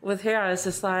with her, I was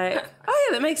just like, oh,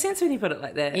 yeah, that makes sense when you put it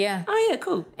like that. Yeah. Oh, yeah,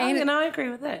 cool. And I agree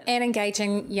with that. And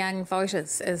engaging young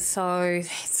voters is so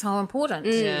important.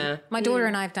 Yeah. My daughter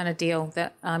and I have done a deal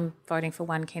that I'm voting for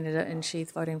one candidate and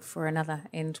she's voting for another,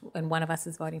 and one of us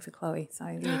is voting for Chloe. So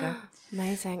there you go.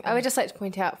 Amazing. I would just like to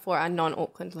point out for our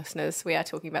non-Auckland listeners, we are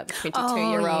talking about the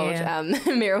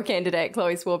 22-year-old mayoral candidate,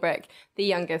 Chloe Swarbrick, the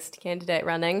youngest candidate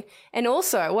running. And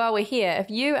also, while we're here, if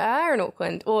you are in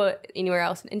Auckland or anywhere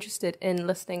else and interested in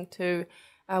listening to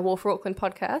our War for Auckland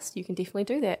podcast, you can definitely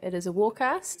do that. It is a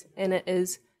Warcast and it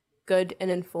is good and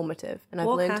informative. And I've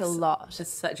learned a lot. It's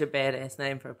such a badass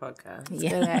name for a podcast. It's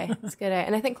good, eh? It's good, eh?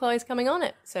 And I think Chloe's coming on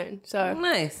it soon. So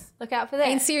nice. Look out for that.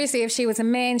 And seriously, if she was a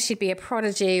man, she'd be a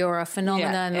prodigy or a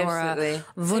phenomenon or a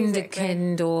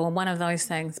wunderkind or one of those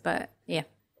things. But yeah,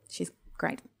 she's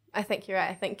great. I think you're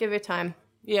right. I think give her time.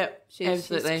 Yep,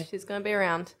 absolutely. She's going to be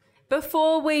around.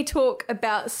 Before we talk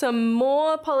about some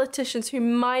more politicians who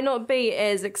might not be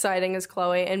as exciting as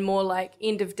Chloe and more like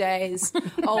end of days,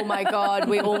 oh my God,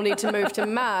 we all need to move to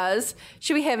Mars,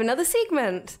 should we have another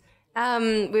segment?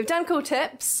 We've done cool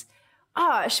tips.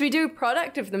 Should we do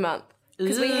product of the month?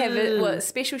 Because we have a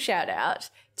special shout out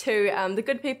to the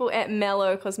good people at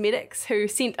Mallow Cosmetics who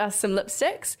sent us some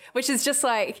lipsticks, which is just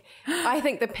like, I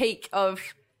think the peak of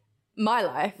my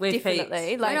life,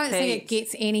 definitely. Like, I don't think it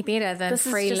gets any better than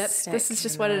free lipstick. This is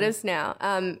just what it is now.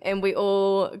 And we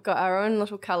all got our own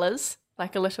little colours,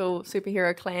 like a little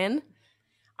superhero clan.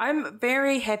 I'm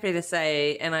very happy to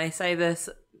say, and I say this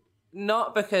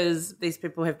not because these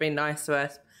people have been nice to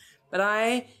us, but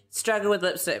I struggle with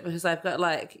lipstick because I've got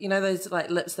those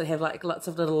lips that have like lots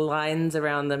of little lines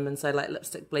around them, and so like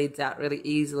lipstick bleeds out really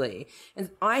easily. And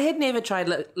I had never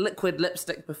tried liquid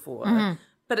lipstick before. Mm-hmm.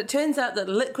 But it turns out that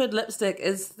liquid lipstick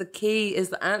is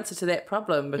the answer to that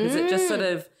problem, because it just sort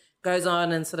of goes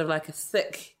on in sort of like a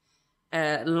thick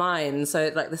line,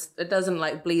 so like this, it doesn't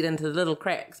like bleed into the little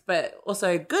cracks. But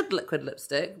also good liquid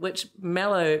lipstick, which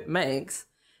Mellow makes,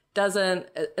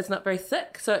 it's not very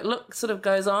thick, so it sort of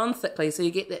goes on thickly, so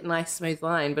you get that nice smooth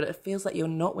line, but it feels like you're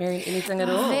not wearing anything at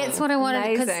all. That's what I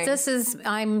wanted, because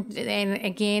Amazing. and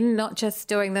again, not just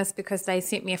doing this because they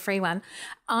sent me a free one.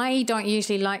 I don't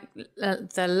usually like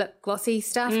the lip glossy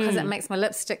stuff because it makes my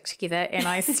lips stick together and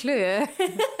I slur.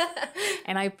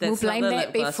 And I will That's not blame the that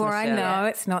lip gloss, before I Michelle. know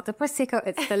it's not the Prosecco,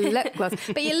 it's the lip gloss.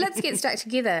 But your lips get stuck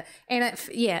together. And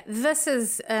this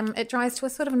is, it dries to a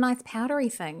sort of nice powdery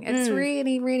thing. It's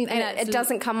really, really, And it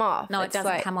doesn't come off. No, it It's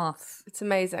doesn't like- come off. It's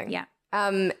amazing. Yeah.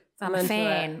 I'm I'm a into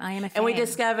fan. it. I am a fan. And we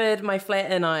discovered, my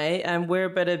flat and I, we're a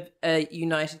bit of a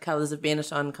United Colours of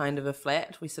Benetton kind of a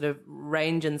flat. We sort of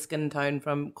range in skin tone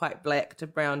from quite black to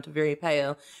brown to very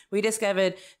pale. We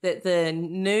discovered that the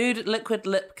nude liquid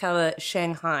lip colour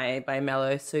Shanghai by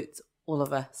Mellow suits all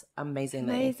of us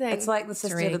amazingly. Amazing. It's like the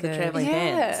sister really of the good. travelling Yeah.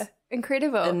 pants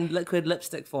Incredible. in liquid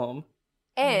lipstick form.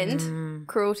 And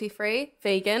cruelty-free,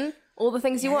 vegan, all the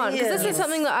things you want. Because this is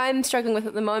something that I'm struggling with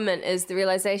at the moment, is the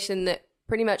realization that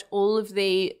pretty much all of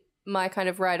my kind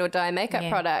of ride or die makeup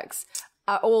products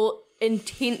are all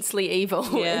intensely evil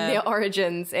in their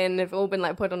origins, and have all been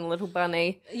like put on a little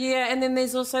bunny. Yeah, and then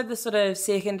there's also the sort of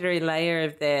secondary layer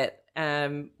of that,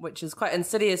 which is quite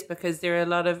insidious, because there are a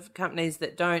lot of companies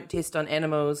that don't test on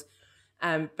animals,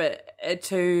 but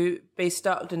to be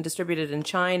stocked and distributed in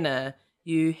China,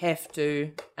 you have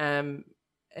to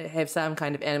have some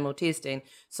kind of animal testing.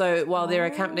 So while there are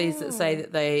companies that say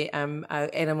that they are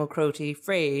animal cruelty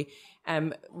free,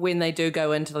 when they do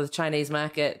go into the Chinese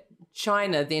market,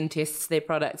 China then tests their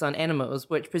products on animals,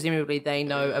 which presumably they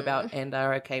know about and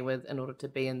are okay with in order to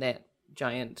be in that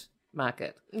giant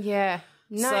market. Yeah.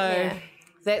 Nightmare. So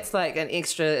that's like an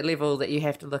extra level that you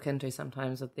have to look into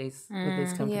sometimes with these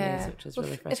companies, Yeah. which is Well,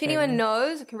 really if frustrating. anyone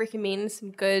knows, I can recommend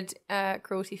some good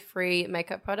cruelty-free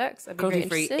makeup products. I'd be very cruelty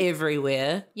free interested.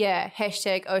 everywhere. Yeah,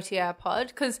 hashtag OTR pod,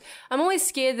 because I'm always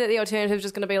scared that the alternative is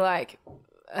just going to be like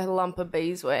a lump of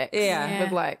beeswax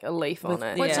with like a leaf on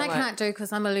it. Which Yeah. I can't do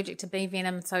because I'm allergic to bee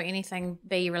venom, so anything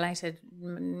bee related,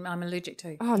 I'm allergic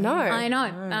to. Oh, no. I know.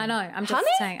 I'm just Honey?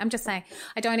 saying.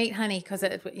 I don't eat honey because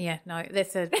that's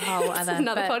a whole other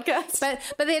another podcast.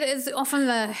 But that is often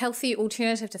the healthy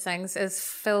alternative to things is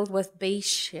filled with bee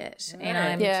shit, and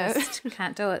I Yeah. just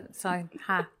can't do it. So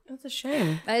That's a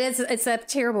shame. it's a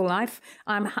terrible life.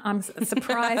 I'm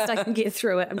surprised I can get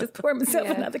through it. I'm just pouring myself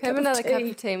another cup Have another of tea. cup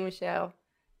of tea, Michelle.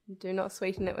 Do not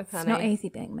sweeten it with It's honey. not easy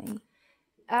being me.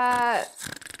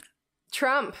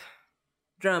 Trump.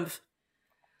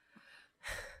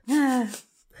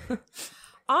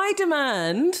 I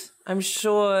demand, I'm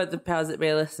sure the powers that be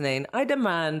are listening, I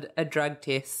demand a drug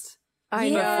test I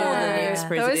before know. the next Those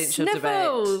presidential debate.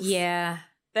 sniffles. Yeah.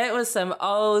 That was some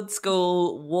old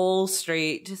school Wall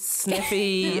Street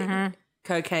sniffy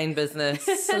cocaine business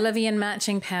Bolivian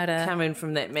marching powder. coming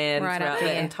from that man Right throughout up the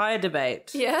there. entire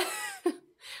debate. Yeah.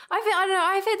 I don't know.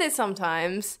 I've had that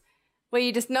sometimes where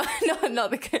you just not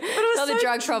the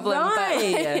drug problem, Dry.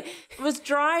 but It was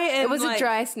dry and it was like a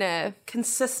dry sniff.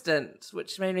 consistent,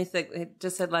 which made me think it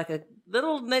just had like a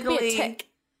little Be a niggly tick.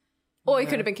 Or he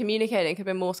could have been communicating. Could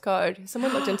have been Morse code.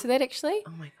 Someone looked into that actually.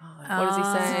 Oh my god! What is he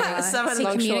saying? Someone Is he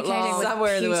long, short, communicating long. with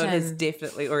somewhere in the world has Putin?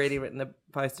 definitely already written a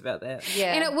post about that.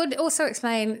 Yeah. And it would also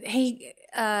explain he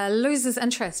loses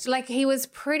interest. Like he was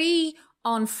pretty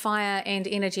on fire and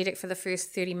energetic for the first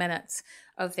 30 minutes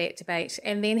of that debate,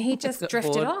 and then he just got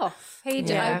drifted bored. off. He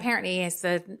Yeah. apparently has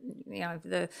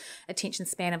the attention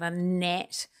span of a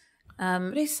gnat.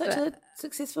 But he's such a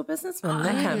successful businessman.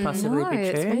 That can't possibly know, be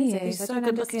it's true. weird. He's I so don't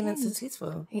good looking and understand.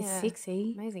 successful. He's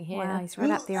sexy. Amazing hair. Wow, he's right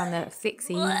up there on the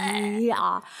sexy.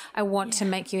 Yeah. I want to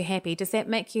make you happy. Does that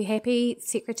make you happy,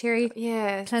 Secretary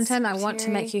Yeah, Clinton? I want to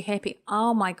Secretary. make you happy.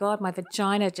 Oh my God, my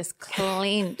vagina just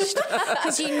clenched.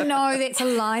 Because you know that's a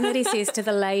line that he says to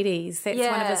the ladies. That's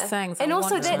one of his things. And I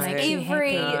also, want to that's make you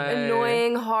every happy.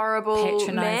 annoying, horrible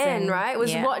Patronising. man, right?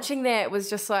 Was Yeah. watching that was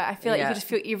just like I feel like you Yeah. could just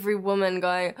feel every woman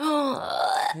going, oh,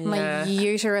 My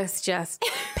uterus just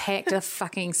packed a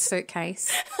fucking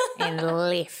suitcase and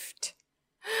left.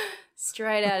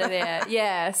 straight out of there.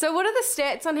 Yeah. So, what are the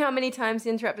stats on how many times he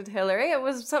interrupted Hillary? It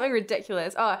was something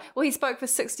ridiculous. Oh, well, he spoke for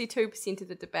 62% of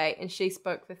the debate, and she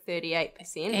spoke for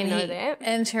 38%. And you know he that.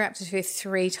 interrupted her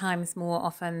 3 times more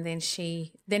often than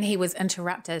he was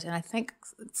interrupted. And I think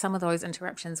some of those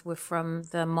interruptions were from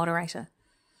the moderator.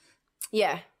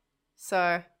 Yeah.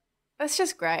 So it's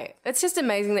just great. It's just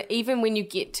amazing that even when you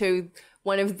get to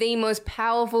one of the most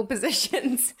powerful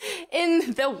positions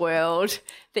in the world,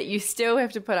 that you still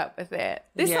have to put up with that.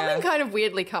 There's something kind of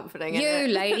weirdly comforting in it.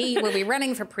 You, lady, will be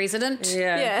running for president.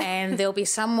 Yeah. And there'll be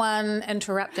someone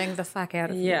interrupting the fuck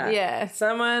out of you. Yeah.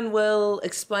 Someone will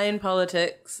explain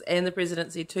politics and the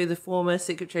presidency to the former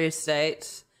Secretary of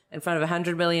State in front of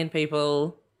 100 million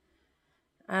people.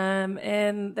 And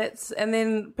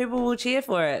then people will cheer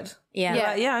for it. Yeah. Yeah.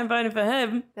 Like, yeah, I'm voting for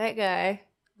him. That guy.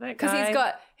 That Because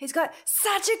guy. he's got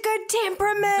such a good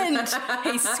temperament.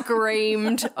 He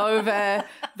screamed over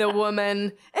the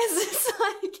woman. It's just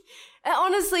like, it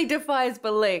honestly defies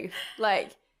belief.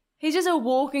 Like, he's just a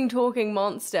walking, talking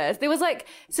monster. There was like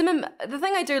the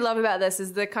thing I do love about this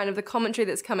is the kind of the commentary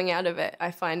that's coming out of it. I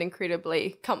find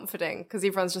incredibly comforting because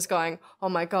everyone's just going, "Oh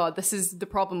my God, this is the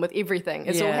problem with everything.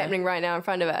 It's all Yeah. happening right now in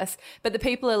front of us." But the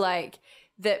people are like,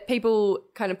 that people,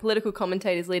 kind of political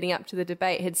commentators leading up to the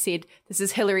debate had said, this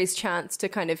is Hillary's chance to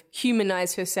kind of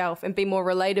humanize herself and be more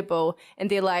relatable. And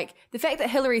they're like, the fact that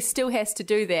Hillary still has to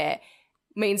do that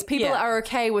means people Yeah. are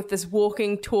okay with this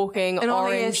walking, talking, And all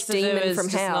he has orange to do demon is from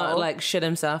just hell. not like shit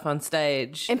himself on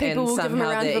stage, and people will give him a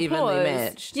somehow round they're of evenly applause.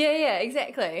 matched. Yeah,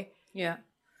 exactly. Yeah.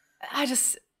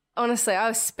 Honestly, I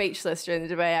was speechless during the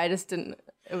debate. I just didn't,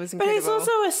 it was But incredible. it's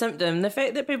also a symptom. The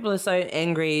fact that people are so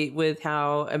angry with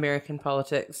how American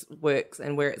politics works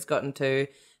and where it's gotten to,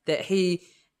 that he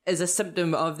is a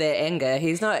symptom of their anger.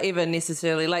 He's not even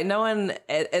necessarily, like, no one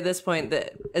at this point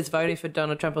that is voting for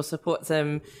Donald Trump or supports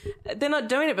him, they're not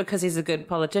doing it because he's a good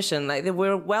politician. Like,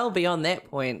 we're well beyond that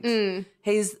point.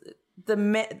 He's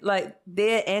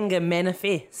their anger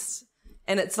manifests.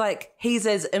 And it's like he's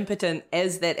as impotent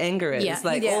as that anger is. Yeah.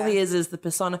 Like, Yeah. all he is the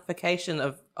personification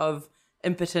of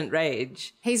impotent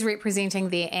rage. He's representing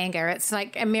their anger. It's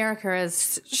like America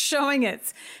is showing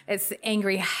its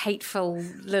angry, hateful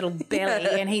little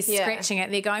belly, and he's Yeah. scratching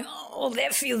it. They're going, "Oh,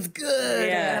 that feels good."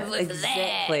 Yeah, Look at that."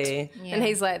 exactly. And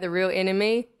he's like, the real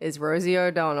enemy is Rosie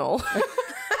O'Donnell.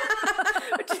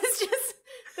 Which is just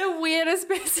the weirdest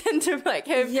person to like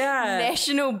have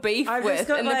national beef I've with just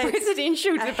got in like the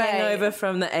presidential a debate. hangover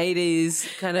from the 80s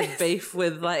kind of beef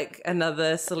with like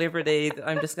another celebrity that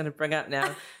I'm just going to bring up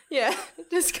now. Yeah,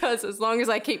 just because as long as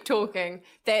I keep talking,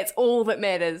 that's all that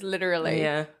matters, literally.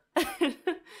 Yeah.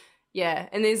 Yeah,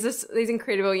 and there's these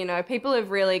incredible, people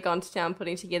have really gone to town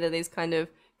putting together these kind of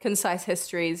concise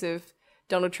histories of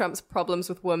Donald Trump's problems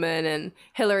with women and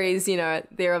Hillary's,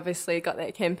 they're obviously got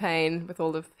that campaign with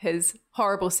all of his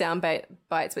horrible sound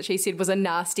bites, which he said was a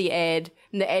nasty ad.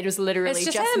 And the ad was literally It's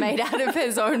just just him. made out of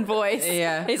his own voice.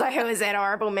 Yeah. He's like, who is that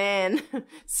horrible man?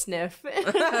 Sniff.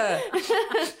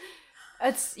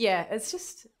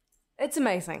 It's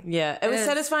amazing. Yeah. It was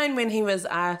satisfying when he was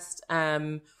asked,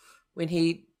 when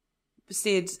he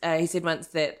said once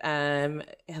that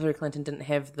Hillary Clinton didn't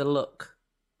have the look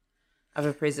of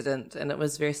a president, and it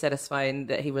was very satisfying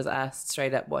that he was asked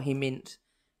straight up what he meant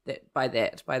by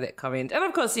that comment. And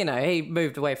of course, he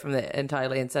moved away from that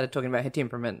entirely and started talking about her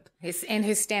temperament. And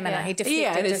his stamina. Yeah. He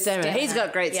deflected his stamina. He's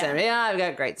got great stamina. Yeah, I've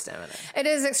got great stamina. It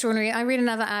is extraordinary. I read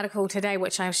another article today,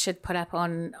 which I should put up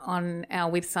on our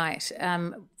website.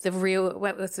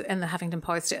 What was in the Huffington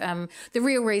Post? The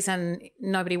real reason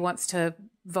nobody wants to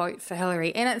vote for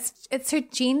Hillary, and it's her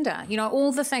gender.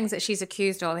 All the things that she's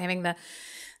accused of,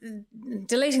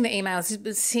 deleting the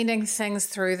emails, sending things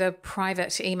through the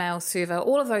private email server,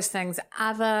 all of those things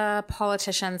other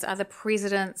politicians, other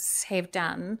presidents have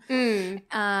done.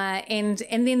 And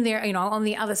then there, on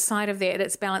the other side of that,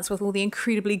 it's balanced with all the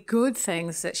incredibly good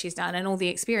things that she's done and all the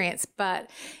experience.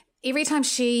 But every time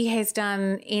she has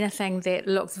done anything that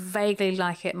looks vaguely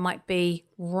like it might be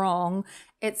wrong,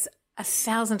 it's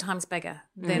 1,000 times bigger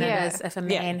than Yeah. it is if a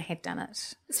man had done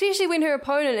it. Especially when her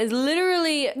opponent is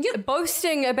literally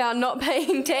boasting about not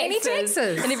paying taxes. Any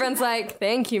taxes. And everyone's like,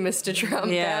 thank you, Mr.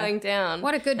 Trump, Yeah. bowing down.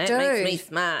 What a good That dude. makes me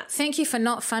smart. Thank you for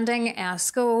not funding our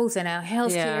schools and our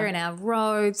healthcare Yeah. and our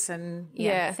roads and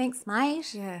Yeah. thanks,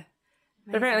 mate. Yeah.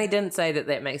 But apparently he didn't say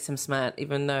that makes him smart,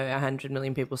 even though 100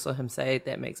 million people saw him say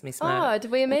that makes me smart. Oh,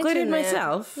 did we imagine Including that?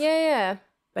 myself. Yeah.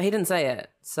 But he didn't say it.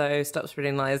 So stop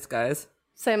spreading lies, guys.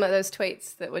 Same like those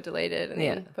tweets that were deleted and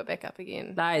Yeah. then put back up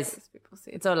again. Lies. As people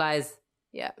said. It's all lies.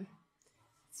 Yeah.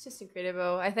 It's just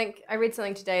incredible. I think I read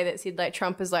something today that said like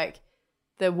Trump is like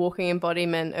the walking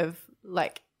embodiment of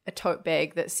like a tote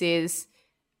bag that says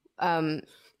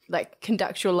like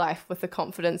conduct your life with the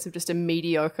confidence of just a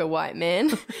mediocre white man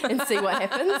and see what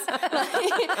happens.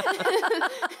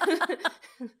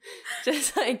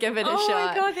 Just like give it a Oh shot.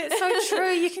 my God, that's so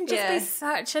true. You can just Yeah. be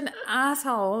such an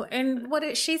asshole. And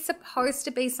she's supposed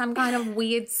to be some kind of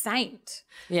weird saint.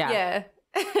 Yeah.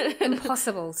 Yeah.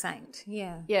 Impossible saint.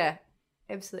 Yeah. Yeah.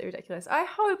 Absolutely ridiculous. I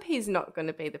hope he's not going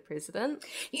to be the president.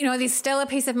 You know, there's still a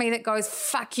piece of me that goes,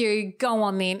 fuck you, go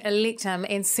on then, elect him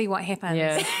and see what happens.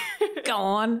 Yeah. Go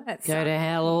on. Go to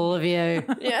hell, all of you.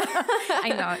 Yeah. I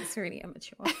know, it's really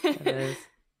immature. It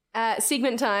is.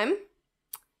 Segment time.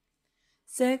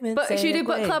 Segment. But should we do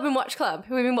book club and watch club?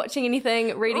 Have we been watching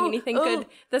anything, reading anything good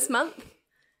this month?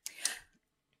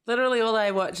 Literally all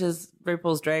I watch is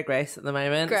RuPaul's Drag Race at the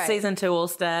moment. Great. Season 2 All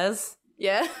Stars.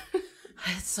 Yeah.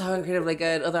 It's so incredibly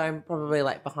good, although I'm probably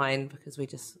like behind because we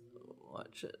just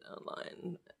watch it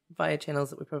online via channels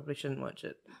that we probably shouldn't watch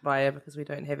it via because we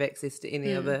don't have access to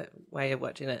any other way of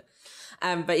watching it.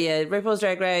 But yeah, RuPaul's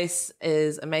Drag Race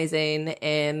is amazing,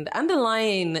 and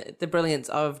underlying the brilliance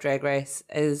of Drag Race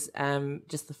is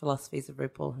just the philosophies of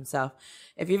RuPaul himself.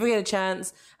 If you ever get a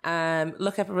chance,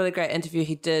 look up a really great interview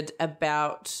he did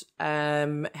about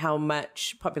how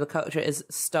much popular culture is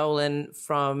stolen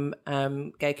from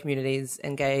gay communities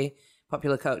and gay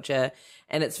popular culture,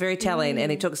 and it's very telling.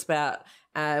 And he talks about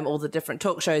all the different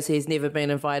talk shows he's never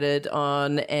been invited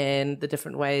on, and the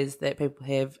different ways that people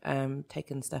have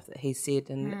taken stuff that he's said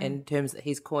and terms that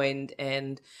he's coined,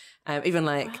 and even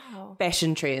like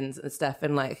fashion trends and stuff,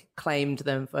 and like claimed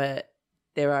them for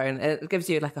their own. It gives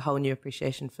you like a whole new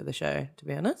appreciation for the show, to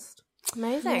be honest.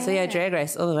 Amazing. So yeah, Drag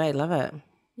Race all the way, love it.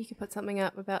 You could put something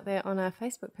up about that on our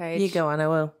Facebook page. You go on, I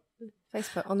will.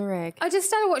 Facebook on the rag. I just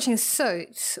started watching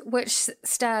Suits, which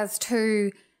stars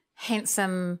two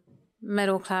handsome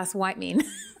middle-class white men.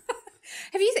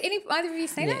 Have you either of you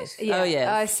seen it? Yeah. Oh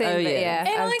yeah, I've seen it. Yeah,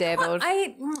 And I've dabbled.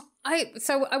 I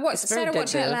started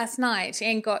watching it addictive. last night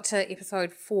and got to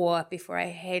episode 4 before I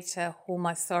had to haul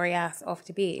my sorry ass off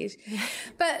to bed.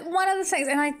 But one of the things,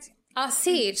 and I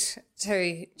said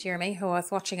to Jeremy, who I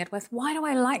was watching it with, why do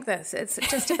I like this? It's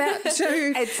just about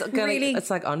two it's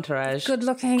like Entourage.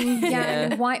 good-looking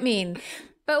young white men.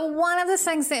 But one of the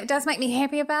things that does make me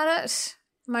happy about it,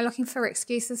 am I looking for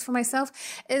excuses for myself,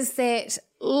 is that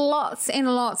lots and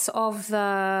lots of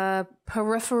the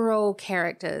peripheral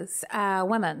characters are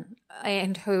women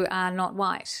and who are not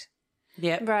white.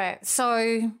 Yep. Right.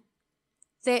 So,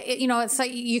 it's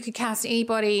like you could cast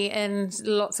anybody in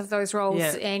lots of those roles,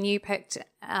 Yeah. and you picked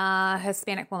a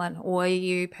Hispanic woman, or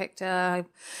you picked a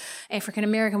African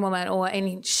American woman,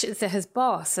 his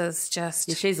boss is just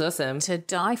Yeah, she's awesome. to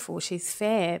die for. She's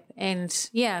fab, and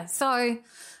yeah. So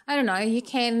I don't know.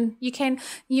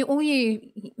 All you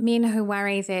men who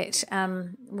worry that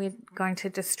we're going to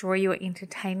destroy your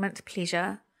entertainment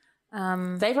pleasure.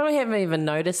 They probably haven't even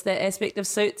noticed that aspect of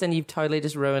Suits, and you've totally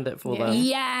just ruined it for them.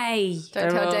 Yay! Don't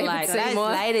They're tell all David like, those Seymour.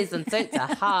 ladies in Suits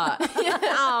are hot.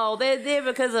 Oh, they're there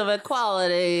because of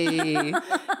equality.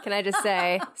 Can I just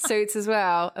say, Suits as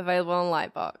well, available on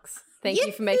Lightbox. Thank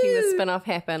you for making the spin-off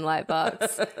happen,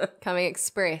 Lightbox. Coming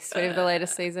express, whatever the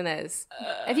latest season is.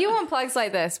 If you want plugs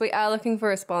like this, we are looking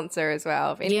for a sponsor as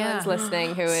well. If anyone's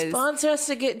listening who is Sponsor us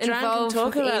to get drunk and involved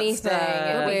talk with about anything,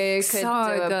 stuff. we could so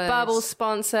do a good. bubble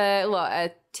sponsor,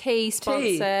 a tea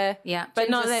sponsor. Yeah. But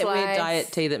not ginger that weird slides.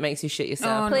 diet tea that makes you shit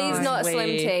yourself. Oh, Please no. not slim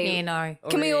tea. Yeah, no.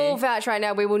 Can we all vouch right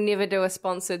now? We will never do a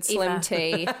sponsored slim Ever.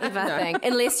 tea thing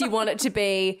unless you want it to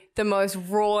be the most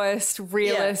rawest,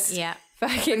 realest, Yeah.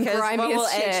 fucking Because what will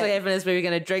grimiest shit. actually happen is we're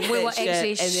going to drink We that will shit, actually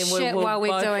and then we shit will while we're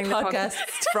both doing the podcast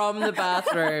from the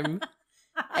bathroom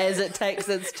as it takes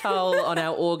its toll on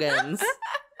our organs.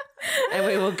 And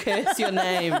we will curse your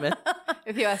name.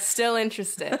 If you are still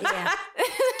interested, Yeah.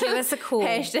 Give us a call.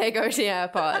 hashtag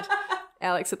OTR pod.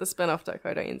 Alex at the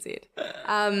spinoff.co.nz.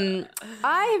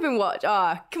 I have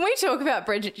been can we talk about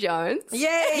Bridget Jones? Yeah.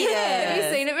 Have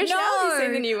you seen it, Michelle? Have you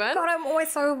seen the new one? God, I'm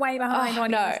always so way behind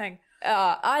on everything.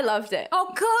 I loved it.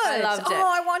 Oh, good. I loved it.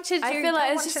 Oh, I wanted to. I feel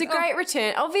like it's just a great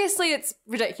return. Obviously, it's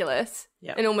ridiculous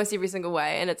Yep. in almost every single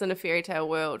way, and it's in a fairy tale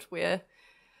world where,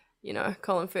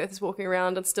 Colin Firth is walking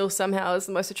around and still somehow is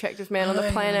the most attractive man on the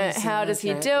planet. How does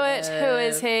he do it? Who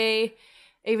is he?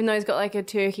 Even though he's got like a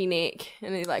turkey neck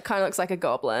and he like kind of looks like a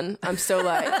goblin, I'm still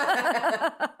like,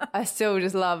 I still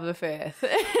just love the Firth.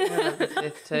 I love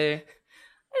this too.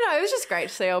 It was just great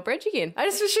to see old Bridge again.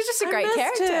 She's just a great missed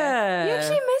character. her. You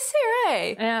actually miss her,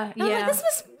 eh? Yeah, And I'm like, this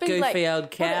must be Goofy like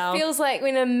old cow. what it feels like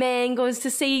when a man goes to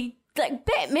see like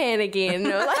Batman again,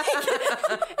 or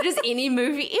like just any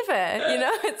movie ever.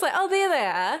 It's like, oh, there they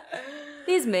are.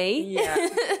 There's me. Yeah.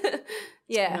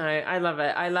 Yeah. No, I love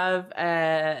it. I love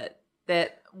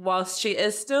that whilst she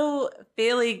is still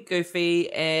fairly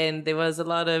goofy and there was a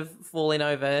lot of falling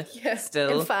over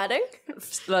still. And farting.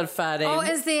 A lot of farting. Oh,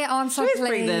 is there? Oh, I'm so was pleased.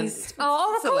 pregnant.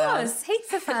 Oh, of It's allowed. course.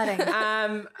 Heaps of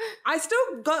farting. I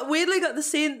still weirdly got the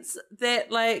sense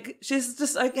that like she's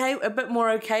just a bit more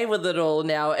okay with it all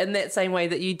now, in that same way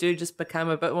that you do just become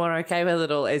a bit more okay with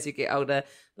it all as you get older.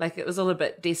 Like it was all a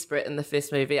bit desperate in the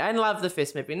first movie. I love the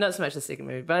first movie, not so much the second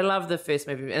movie, but I love the first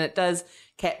movie, and it does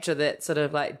capture that sort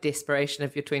of like desperation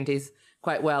of your 20s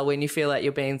quite well when you feel like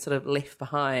you're being sort of left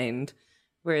behind.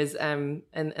 Whereas in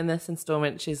this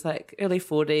installment, she's like early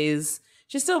 40s.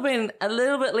 She's still been a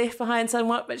little bit left behind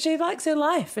somewhat, but she likes her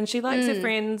life and she likes her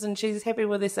friends and she's happy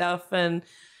with herself. And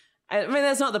I mean,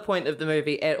 that's not the point of the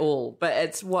movie at all, but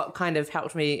it's what kind of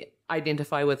helped me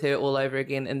identify with her all over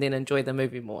again and then enjoy the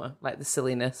movie more. Like the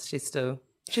silliness. She's still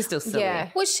silly. Yeah.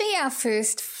 Was she our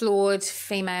first flawed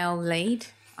female lead?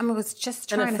 I mean, I was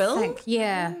just In a trying to film? think.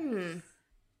 Yeah.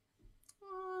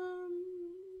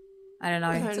 I don't know.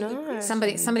 I don't know.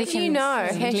 Somebody can. You know,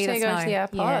 let us hashtag know.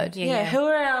 OTR pod. Yeah, who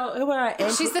are our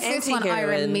She's the first one I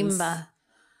anti-heroines? remember.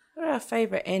 Who are our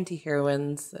favourite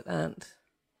anti-heroines that aren't?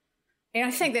 And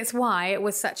I think that's why it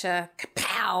was such a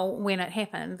kapow when it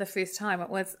happened the first time. It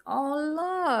was,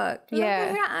 look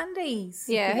Yeah. at her undies.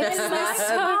 Yeah. It's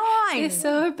so You're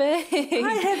so big.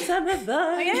 I have some of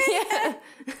those. Yeah.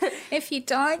 If you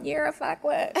don't, you're a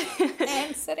fuckwit.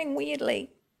 And sitting weirdly.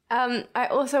 I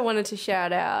also wanted to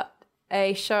shout out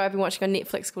a show I've been watching on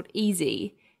Netflix called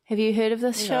Easy. Have you heard of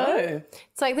this show? No.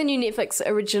 It's like the new Netflix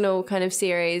original kind of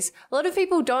series. A lot of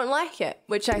people don't like it,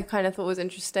 which I kind of thought was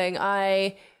interesting.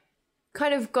 I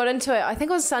kind of got into it, I think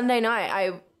it was Sunday night.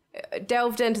 I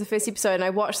delved into the first episode and I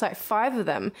watched like 5 of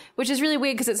them, which is really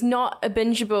weird because it's not a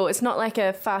bingeable. It's not like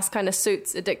a fast kind of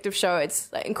Suits addictive show.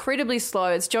 It's like incredibly slow.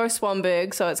 It's Joe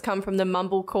Swanberg, so it's come from the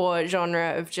mumblecore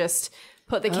genre of just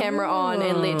put the camera on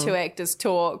and let 2 actors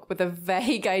talk with a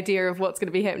vague idea of what's going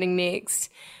to be happening next.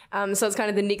 So it's kind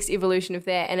of the next evolution of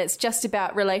that. And it's just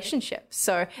about relationships.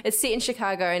 So it's set in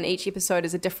Chicago and each episode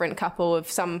is a different couple of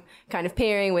some kind of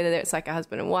pairing, whether it's like a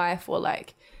husband and wife or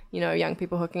like, you know, young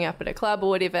people hooking up at a club or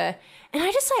whatever. And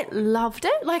I just like loved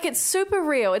it. Like it's super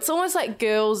real. It's almost like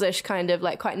girls-ish kind of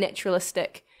like quite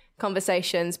naturalistic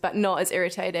conversations, but not as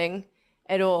irritating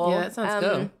at all. Yeah, that sounds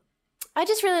cool. I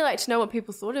just really like to know what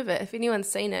people thought of it, if anyone's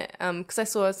seen it, because I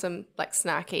saw some like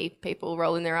snarky people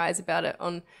rolling their eyes about it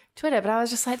on Twitter, but I was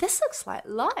just like, this looks like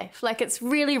life. Like it's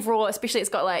really raw, especially it's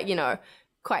got like, you know,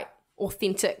 quite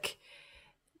authentic,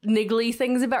 niggly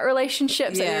things about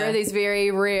relationships. Yeah. And there are these very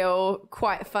real,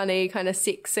 quite funny kind of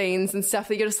sex scenes and stuff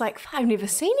that you're just like, I've never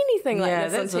seen anything like Yeah,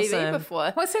 this on that's TV awesome.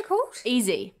 before. What's it called?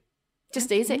 Easy. Just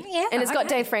easy. Yeah, and it's got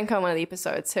okay. Dave Franco on one of the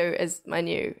episodes, who is my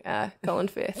new Colin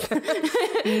Firth.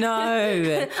 No.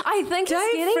 I think he's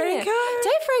Dave getting Franco? it.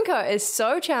 Dave Franco is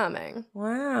so charming.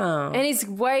 Wow. And he's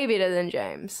way better than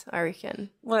James, I reckon.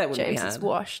 Well, that wouldn't be James is hard.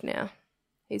 washed now.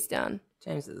 He's done.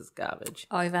 James is garbage.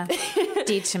 Over.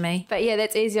 Dead to me. But yeah,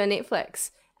 that's easy on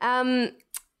Netflix.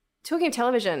 Talking of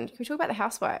television, can we talk about The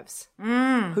Housewives?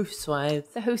 Housewives.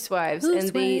 The Housewives and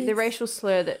the racial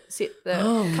slur that set the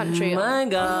country My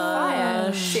on fire.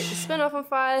 gosh. Set the spin-off on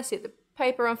fire, set the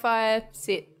paper on fire,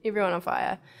 set everyone on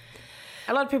fire.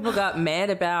 A lot of people got mad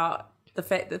about the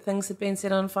fact that things had been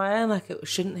set on fire, like it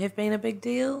shouldn't have been a big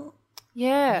deal.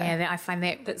 Yeah. Yeah, I find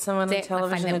that. That someone on I find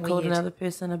television that had called weird. another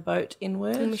person a boat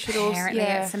N-word. We should all, Apparently,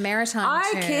 yeah. it's a maritime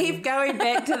I term. keep going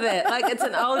back to that. Like it's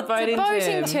an old voting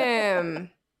Voting term. term.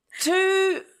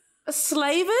 Two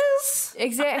slavers?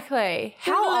 Exactly.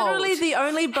 They're literally the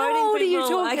only voting old are you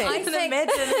people I talking? can I think-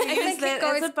 imagine who I use think it that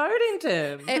as goes- a voting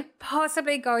term. It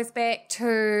possibly goes back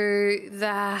to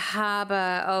the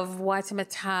harbour of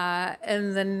Waitemata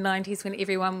in the 90s when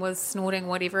everyone was snorting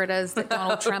whatever it is that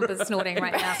Donald Trump is snorting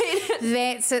right now.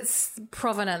 That's its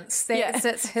provenance. That's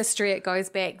its history. It goes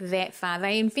back that far.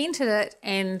 They invented it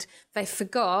and they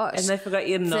forgot. And they forgot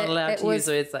you're not that allowed it to was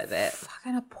use words like that.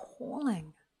 fucking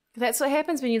appalling. That's what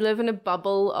happens when you live in a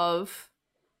bubble of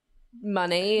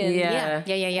money and, Yeah.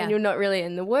 Yeah. and you're not really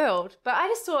in the world. But I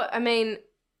just thought, I mean,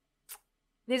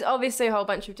 there's obviously a whole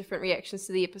bunch of different reactions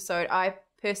to the episode. I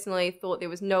personally thought there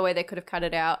was no way they could have cut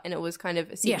it out and it was kind of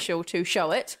essential to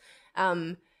show it.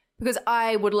 Because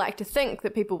I would like to think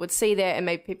that people would see that and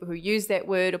maybe people who use that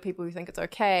word or people who think it's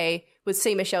okay would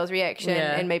see Michelle's reaction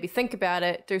Yeah. and maybe think about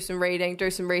it, do some reading, do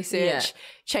some research,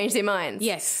 change their minds.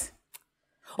 Yes.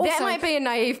 That Also- might be a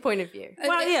naive point of view.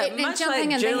 Well, yeah, and much jumping like in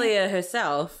there- Julia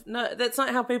herself. No, that's not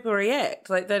how people react.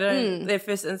 Like they don't. Their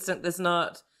first instinct is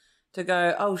not to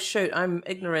go, "Oh shoot, I'm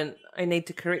ignorant. I need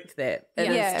to correct that." It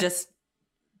is Yeah. just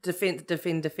defend.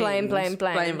 Blame, blame,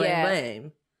 blame, yeah.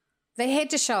 blame. They had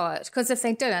to show it because if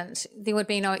they didn't, there would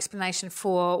be no explanation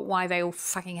for why they all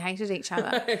fucking hated each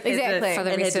other. Exactly. For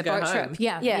the And rest had of to the go boat home. trip.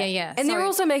 Yeah. And they're So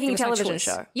also making a there was no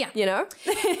television choice. show. Yeah. You know?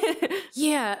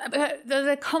 Yeah, but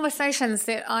the conversations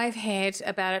that I've had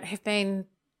about it have been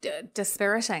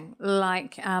dispiriting.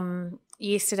 Like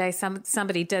yesterday,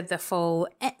 somebody did the full,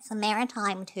 it's a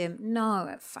maritime term. No,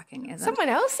 it fucking isn't. Someone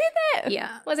else said that?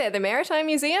 Yeah. Was it at the Maritime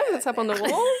Museum? It's up on the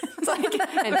wall. It's like,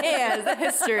 and here's the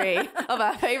history of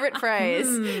our favourite phrase.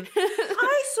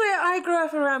 I swear I grew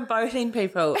up around boating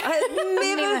people. I've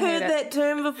never heard heard that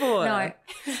term before. No.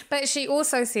 But she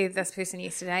also said, this person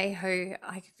yesterday, who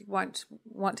I won't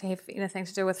want to have anything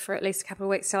to do with for at least a couple of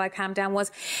weeks till I calm down,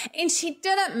 and she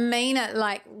didn't mean it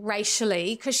like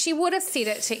racially, because she would have said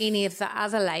it to any of the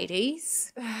other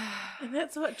ladies. And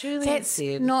that's what Julian That's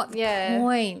said. not the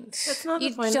point. That's not the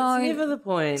You point. It's don't never the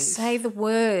point. say the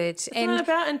word. It's not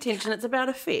about intention. It's about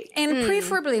effect. And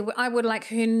preferably, I would like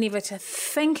her never to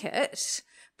think it,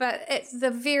 but at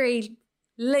the very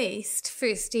least,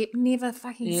 first step, never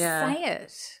fucking say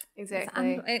it.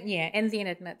 Exactly. And then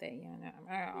admit that,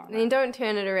 And then don't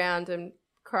turn it around and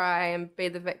cry and be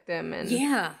the victim. And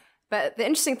But the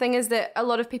interesting thing is that a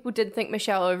lot of people did think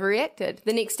Michelle overreacted.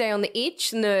 The next day on The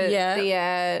Edge, in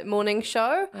the morning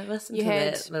show, I listened you to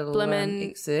had that little Blimmin-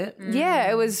 excerpt.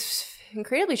 Yeah, it was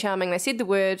incredibly charming. They said the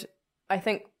word, I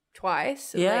think,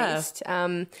 twice at least.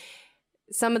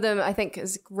 Some of them, I think,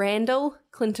 is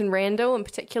Clinton Randall in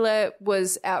particular,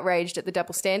 was outraged at the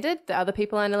double standard. The other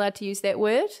people aren't allowed to use that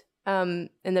word, and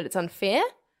that it's unfair,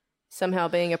 somehow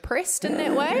being oppressed in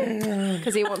that way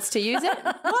because he wants to use it.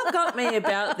 What got me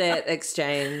about that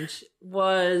exchange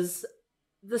was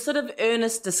the sort of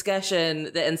earnest discussion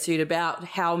that ensued about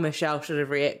how Michelle should have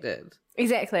reacted.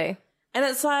 Exactly. And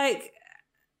it's like,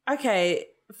 okay,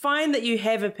 fine that you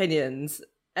have opinions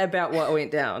about what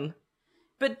went down,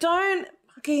 but don't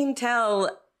fucking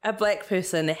tell a black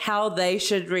person how they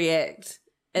should react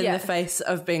in the face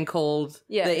of being called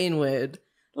the N-word.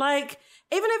 Like,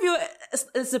 even if you're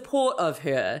in support of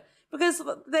her, because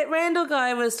that Randall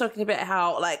guy was talking about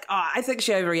how, like, I think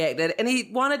she overreacted, and he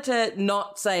wanted to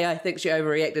not say I think she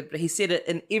overreacted, but he said it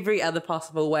in every other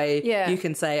possible way you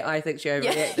can say I think she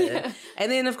overreacted.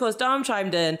 And then, of course, Dom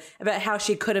chimed in about how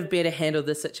she could have better handled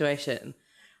this situation.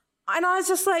 And I was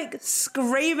just like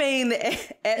screaming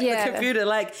at the computer,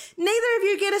 like, neither of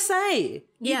you get a say.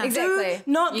 Yeah, exactly.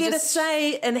 Do not get a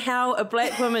say in how a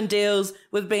black woman deals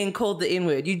with being called the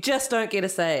N-word. You just don't get a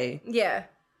say. Yeah.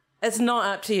 It's not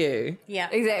up to you. Yeah.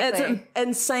 Exactly. It's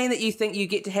insane that you think you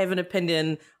get to have an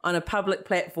opinion on a public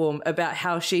platform about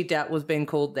how she dealt with being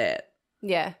called that.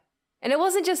 Yeah. And it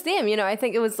wasn't just them, I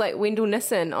think it was like Wendell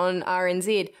Nissen on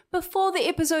RNZ, before the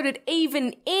episode had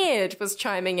even aired, was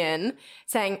chiming in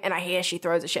saying, and I hear she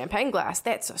throws a champagne glass.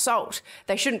 That's assault.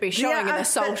 They shouldn't be showing an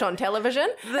assault on television.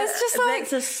 It's just like,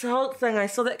 That's assault thing. I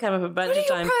saw that come up a bunch what are of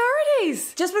your times.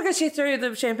 priorities? Just because she threw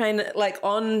the champagne, like,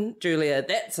 on Julia,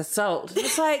 that's assault.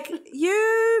 It's like,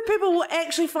 you people will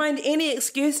actually find any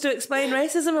excuse to explain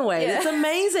racism away. It's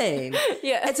amazing.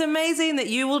 It's amazing that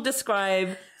you will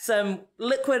describe some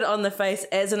liquid on the face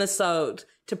as an assault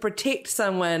to protect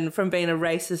someone from being a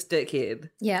racist dickhead.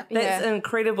 Yeah. That's an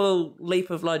incredible leap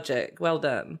of logic. Well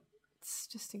done. It's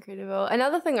just incredible.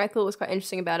 Another thing I thought was quite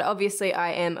interesting about it, obviously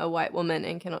I am a white woman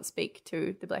and cannot speak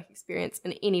to the black experience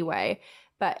in any way,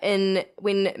 but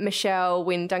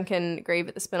when Duncan Grieve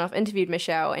at the spinoff interviewed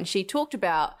Michelle, and she talked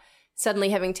about suddenly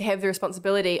having to have the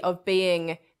responsibility of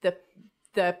being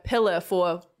the pillar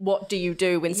for what do you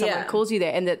do when someone calls you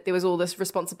that, and that there was all this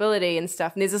responsibility and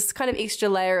stuff. And there's this kind of extra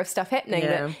layer of stuff happening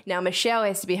that now Michelle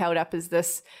has to be held up as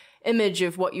this image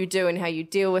of what you do and how you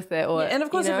deal with it. And of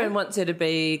course everyone wants her to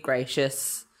be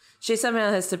gracious. She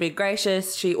somehow has to be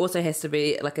gracious. She also has to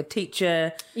be like a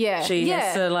teacher. Yeah. She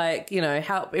has to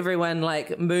help everyone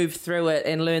move through it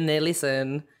and learn their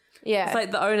lesson. Yeah. It's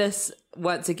like the onus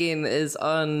once again is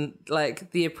on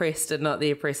the oppressed and not the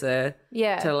oppressor.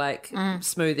 Yeah. To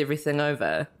smooth everything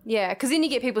over. Yeah, because then you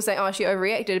get people saying, oh, she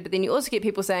overreacted, but then you also get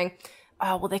people saying,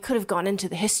 oh, well, they could have gone into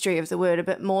the history of the word a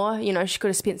bit more. She could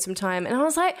have spent some time. And I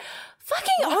was like,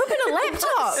 fucking open a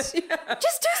laptop.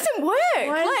 Just do some work.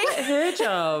 Why is that her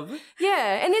job?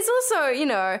 Yeah, and there's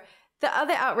also, the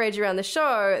other outrage around the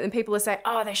show, and people are saying,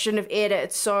 oh, they shouldn't have aired it.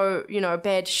 It's so,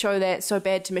 bad to show that. It's so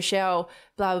bad to Michelle,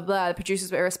 blah, blah, blah. The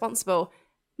producers were irresponsible.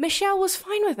 Michelle was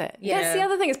fine with it. Yeah. That's the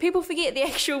other thing, is people forget the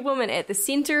actual woman at the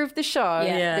centre of the show,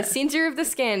 the centre of the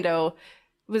scandal,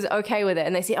 was okay with it.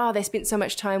 And they say, oh, they spent so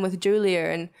much time with Julia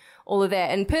and all of that.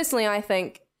 And personally, I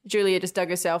think Julia just dug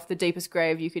herself the deepest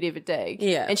grave you could ever dig.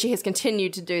 Yeah. And she has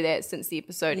continued to do that since the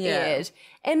episode Yeah. aired.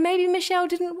 And maybe Michelle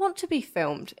didn't want to be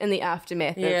filmed in the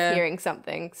aftermath Yeah. of hearing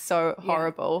something so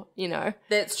horrible, you know?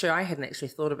 That's true. I hadn't actually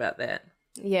thought about that.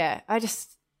 Yeah,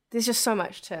 there's just so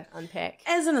much to unpack.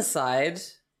 As an aside,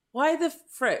 why the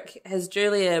frick has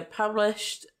Julia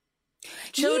published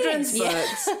children's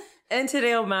books in Te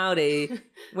Reo Māori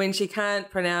when she can't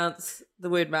pronounce the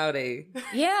word Māori?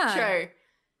 Yeah. True.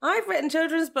 I've written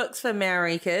children's books for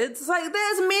Maori kids. It's like,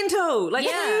 that's mental. Like,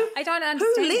 Yeah, I don't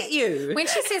understand. who let it. you? When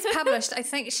she says published, I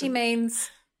think she means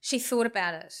she thought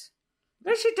about it.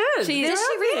 No, she did. She They're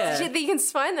did. out there. You can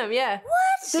find them, yeah.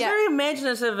 They're Yeah. very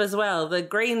imaginative as well. The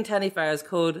green taniwha is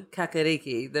called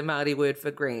kakariki, the Māori word for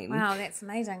green. Wow, that's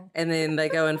amazing. And then they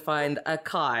go and find a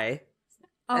kai,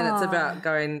 and it's Oh. about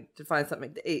going to find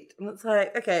something to eat. And it's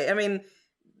like, okay, I mean,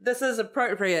 this is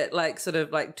appropriate, like sort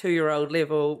of like 2-year-old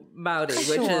level Māori,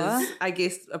 which Sure. is, I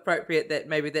guess, appropriate that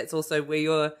maybe that's also where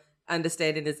your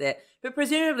understanding is at. But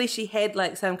presumably she had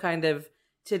like some kind of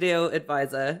te reo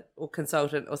advisor or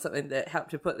consultant or something that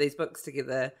helped her put these books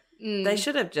together. They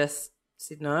should have just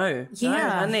said, no,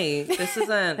 Yeah. honey, this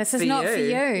isn't This is for not you. for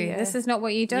you. This is not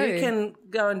what you do. You can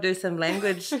go and do some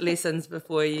language lessons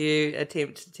before you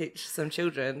attempt to teach some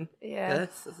children. Yeah.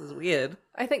 This is weird.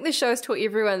 I think the show's taught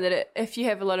everyone that if you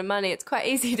have a lot of money, it's quite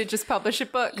easy to just publish a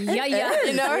book. Yeah.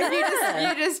 You know,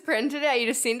 you just print it out, you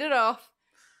just send it off,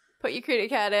 put your credit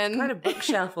card in. Quite a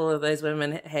bookshelf all of those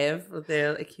women have with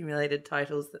their accumulated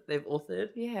titles that they've authored.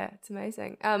 Yeah, it's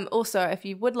amazing. Also, if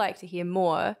you would like to hear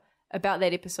more about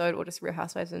that episode or just Real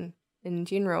Housewives in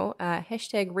general,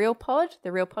 hashtag RealPod,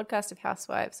 the Real Podcast of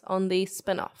Housewives, on the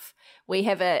spin-off. We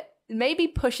have a maybe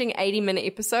pushing 80-minute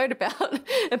episode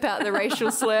about the racial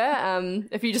slur,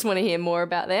 if you just want to hear more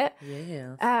about that.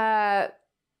 Yeah.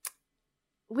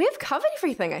 We've covered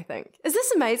everything, I think. Is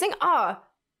this amazing?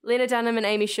 Lena Dunham and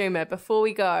Amy Schumer, before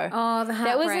we go. Oh, the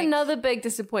that was heartbreak. another big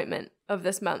disappointment of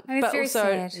this month. And it's but very also,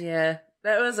 sad. Yeah.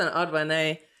 That was an odd one,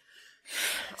 eh?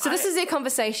 so this is their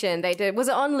conversation they did. Was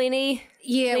it on Lenny?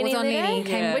 Yeah, it was on Lenny Lenny.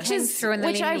 Letter? Which is- through in the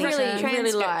which I Lenny really- letter.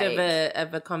 really Transcript like.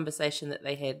 of a conversation that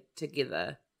they had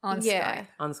together on Yeah. Skype.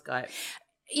 on Skype.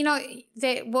 You know,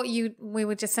 that we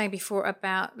were just saying before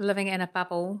about living in a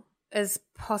bubble is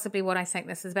possibly what I think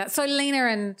this is about. So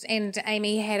Lena and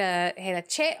Amy had a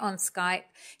chat on Skype,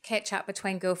 catch up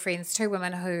between girlfriends, two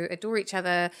women who adore each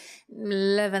other,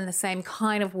 live in the same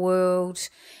kind of world.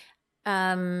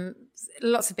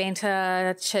 Lots of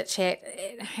banter, chit chat,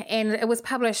 and it was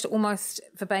published almost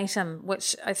verbatim,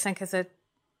 which I think is a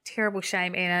terrible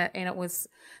shame. And it was,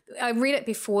 I read it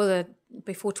before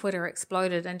Twitter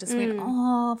exploded and just went,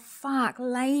 oh fuck,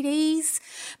 ladies,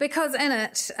 because in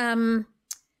it,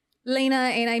 Lena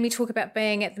and Amy talk about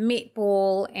being at the Met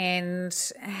Ball and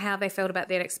how they felt about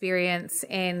that experience,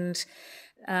 and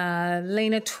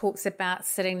Lena talks about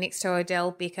sitting next to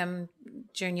Odell Beckham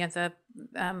Jr., the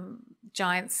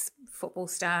Giants football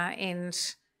star and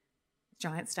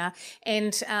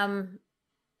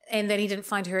that he didn't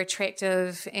find her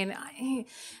attractive,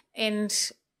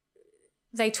 and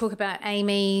they talk about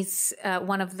Amy's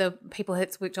one of the people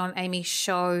that's worked on Amy's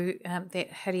show,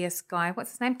 that hideous guy,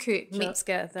 what's his name, Kurt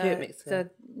Metzger, the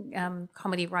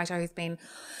comedy writer who's been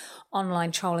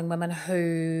online trolling women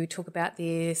who talk about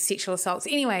their sexual assaults.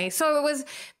 Anyway, so it was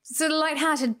sort of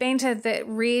lighthearted banter that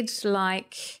read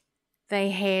like they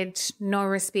had no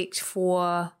respect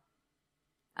for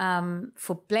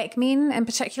black men in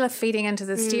particular, feeding into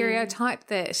the stereotype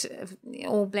that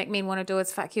all black men want to do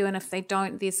is fuck you, and if they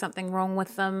don't, there's something wrong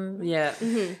with them. Yeah.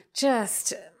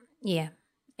 Just, yeah.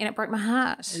 And it broke my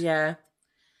heart. Yeah.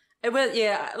 It was,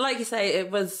 yeah, like you say,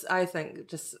 it was, I think,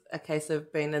 just a case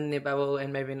of being in their bubble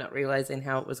and maybe not realising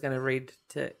how it was going to read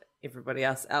to everybody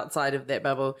else outside of that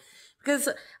bubble. Because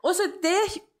also their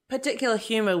particular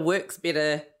humour works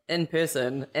better in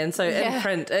person. And so in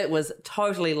print, it was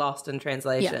totally lost in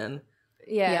translation.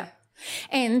 Yeah.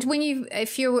 And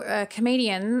if you're a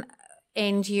comedian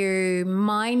and you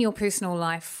mine your personal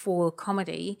life for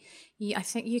comedy, I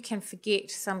think you can forget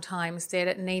sometimes that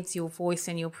it needs your voice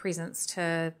and your presence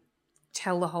to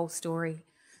tell the whole story.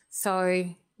 So,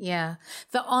 yeah,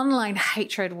 the online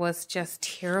hatred was just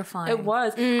terrifying. It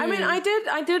was. I mean,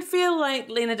 I did feel like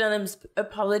Lena Dunham's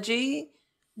apology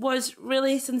was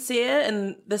really sincere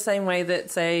in the same way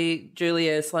that, say,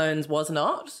 Julia Sloan's was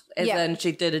not. As in,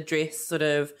 she did address sort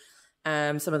of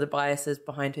some of the biases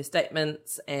behind her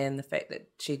statements and the fact that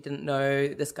she didn't know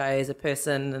this guy as a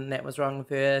person, and that was wrong of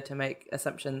her to make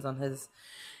assumptions on his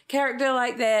character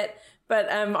like that. But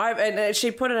and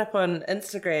she put it up on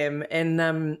Instagram, and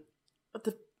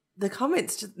the the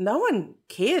comments, just, no one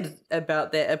cared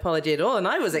about that apology at all. And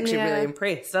I was actually really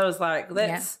impressed. I was like,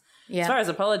 that's, as far as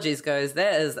apologies goes,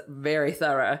 that is very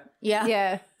thorough. Yeah.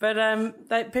 Yeah.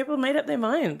 But people made up their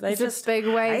mind. They It's just a big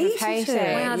wave of hated hating.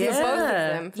 it.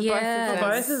 Wow, Yeah. for both of them. For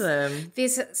both of them.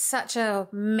 There's such a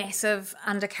massive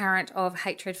undercurrent of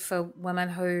hatred for women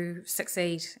who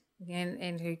succeed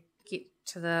and who get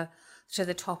to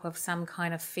the top of some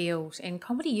kind of field. And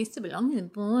comedy used to belong to the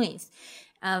boys.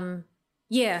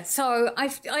 So I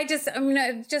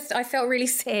felt really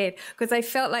sad because I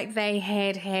felt like they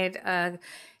had a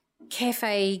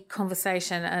cafe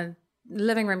conversation, a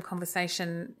living room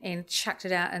conversation, and chucked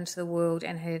it out into the world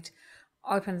and had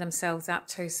opened themselves up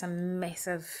to some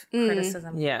massive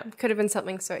criticism. Yeah. Could have been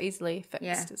something so easily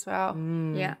fixed as well.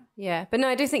 Yeah. Yeah. But no,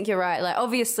 I do think you're right. Like,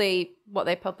 obviously, what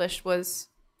they published was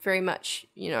very much,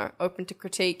 open to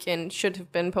critique and should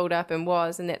have been pulled up and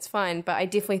was, and that's fine. But I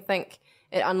definitely think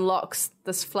it unlocks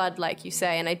this flood, like you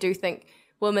say. And I do think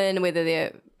women, whether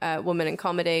they're women in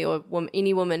comedy or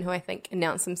any woman who I think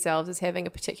announce themselves as having a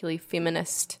particularly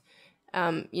feminist,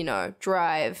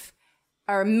 drive,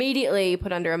 are immediately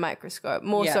put under a microscope.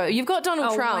 More so. You've got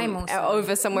Donald Trump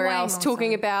over somewhere else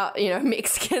talking about,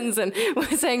 Mexicans and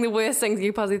saying the worst things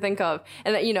you possibly think of.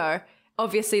 And that,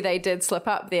 obviously they did slip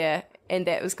up there and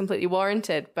that was completely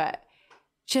warranted. But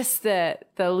just the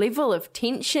level of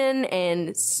tension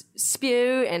and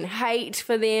spew and hate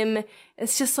for them,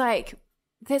 it's just like,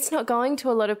 that's not going to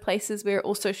a lot of places where it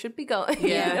also should be going.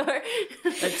 Yeah.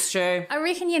 It's true. I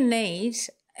reckon you need,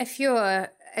 if you're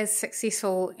as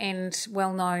successful and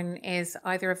well known as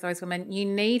either of those women, you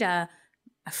need a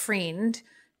friend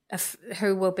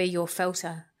who will be your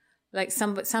filter, like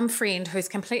some friend who's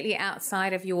completely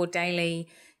outside of your daily,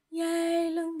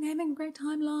 yay, look, I'm having a great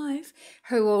time life,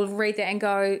 who will read that and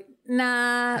go,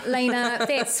 nah, Lena,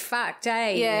 that's fucked,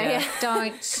 eh? Yeah. I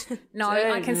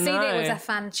can see that was a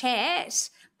fun chat,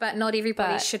 but not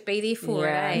everybody should be there for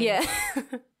it, eh? Yeah.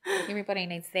 Everybody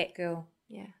needs that girl.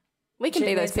 Yeah. We can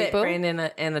be those That people. friend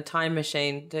and a time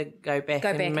machine to go back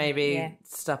and maybe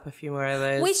stop a few more of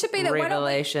those We should be the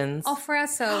revelations. Offer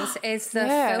ourselves as the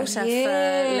filter for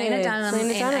Yeah. Lena Dunham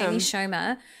Lena and Dunham. Amy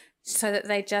Schumer, so that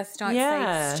they just don't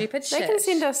Yeah. say stupid shit. They can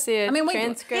send us their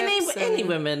transcripts. Any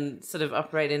women sort of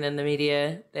operating in the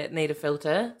media that need a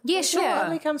filter. Yeah, sure.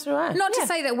 Probably comes through us. Not to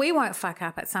say that we won't fuck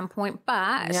up at some point,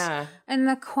 but in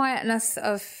the quietness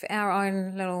of our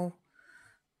own little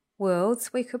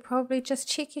worlds, we could probably just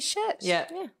check your shit. Yeah.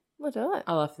 We'll do it.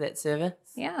 I'll offer that service.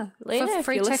 Yeah. Lena, for if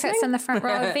free you're tickets listening. in the front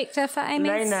row of Vector for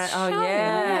Amy's Lena, show.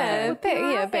 yeah.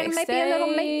 Backstage. And maybe a little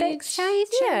meet backstage.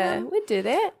 Yeah, and, we'd do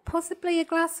that. possibly a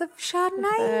glass of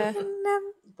Chardonnay.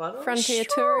 And, Frontier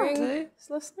Sure. Touring is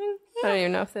listening. I don't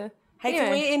even know if they're... Hey, Anyway.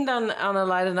 can we end on a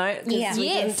lighter note? 'Cause Yeah. we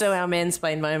Yes. didn't do our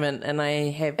mansplain moment, and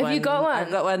I have one. you got one?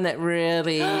 I've got one that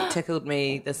really tickled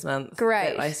me this month.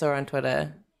 Great. That I saw on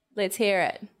Twitter. Let's hear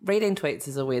it. Reading tweets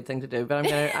is a weird thing to do, but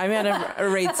I'm gonna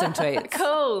read some tweets.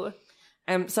 Cool.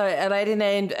 So a lady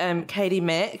named Katie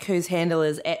Mack, whose handle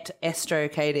is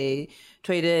 @AstroKatie,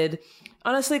 tweeted,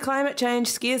 "Honestly, climate change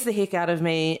scares the heck out of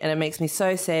me, and it makes me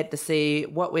so sad to see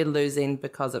what we're losing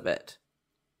because of it."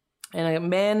 And a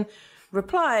man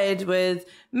replied with,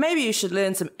 "Maybe you should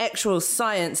learn some actual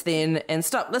science then and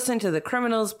stop listening to the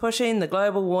criminals pushing the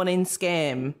global warming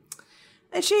scam."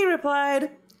 And she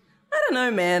replied, "I don't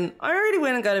know, man. I already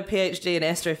went and got a PhD in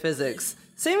astrophysics.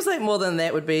 Seems like more than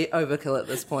that would be overkill at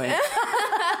this point."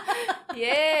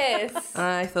 Yes.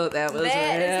 I thought that was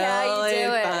That is how you do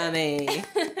really it. funny.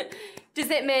 Does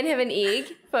that man have an egg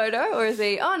photo or is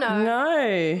he... Oh,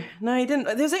 no. No, he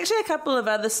didn't. There's actually a couple of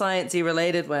other sciencey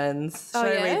related ones. Shall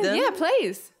I read them? Yeah,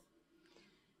 please.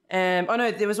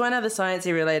 There was one other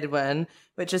sciencey related one,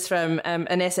 which is from a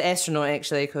NASA astronaut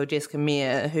actually called Jessica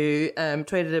Meir, who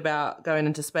tweeted about going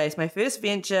into space. "My first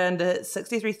venture under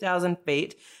 63,000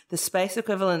 feet, the space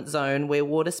equivalent zone where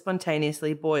water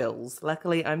spontaneously boils.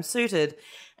 Luckily, I'm suited."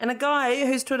 And a guy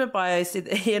whose Twitter bio said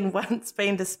that he had once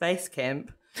been to space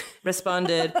camp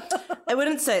responded, "I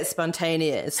wouldn't say it's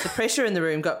spontaneous. The pressure in the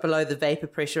room got below the vapor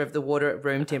pressure of the water at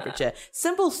room temperature.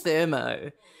 Simple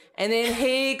thermo." And then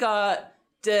he got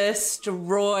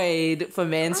destroyed for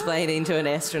mansplaining to an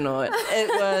astronaut.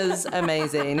 It was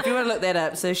amazing. If you want to look that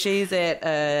up, so she's at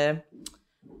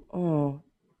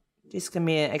Jessica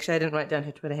Meir. Actually, I didn't write down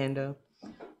her Twitter handle.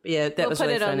 But yeah, that was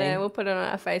really funny. We'll put it on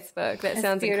our Facebook. That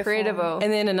sounds beautiful. incredible.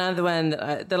 And then another one,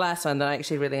 the last one that I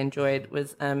actually really enjoyed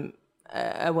was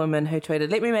a woman who tweeted,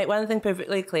 "Let me make one thing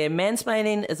perfectly clear.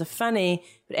 Mansplaining is a funny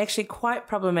but actually quite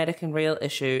problematic and real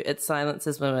issue. It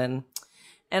silences women."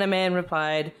 And a man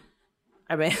replied,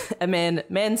 a man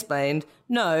mansplained.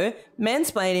 No,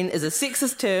 mansplaining is a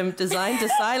sexist term designed to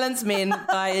silence men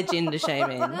via gender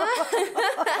shaming.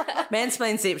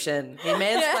 Mansplainception. He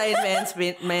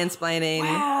mansplained mansplaining.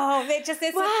 Wow, that's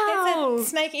a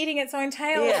snake eating its own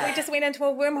tail. Yeah. We just went into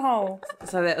a wormhole.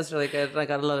 So that was really good. I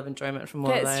got a lot of enjoyment from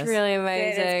all of That's those. really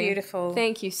amazing. That is beautiful.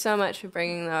 Thank you so much for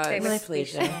bringing those. My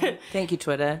pleasure. Thank you,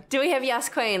 Twitter. Do we have Yas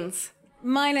Queens?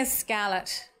 Mine is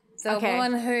Scarlett, the Okay.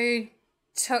 woman who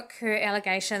took her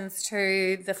allegations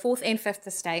to the 4th and 5th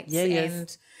estates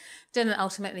and didn't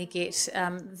ultimately get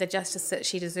the justice that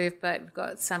she deserved, but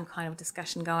got some kind of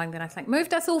discussion going that I think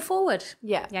moved us all forward.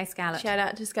 Yeah. Yay, Scarlett. Shout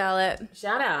out to Scarlett.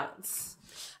 Shout outs.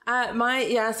 My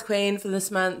Yas Queen for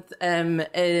this month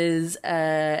is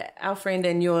our friend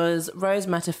and yours, Rose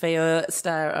Matafeo,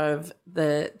 star of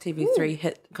the TV3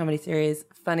 hit comedy series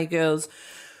Funny Girls,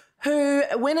 who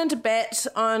went into bat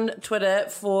on Twitter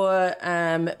for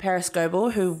Paris Goebel,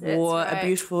 who wore right. a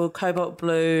beautiful cobalt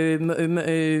blue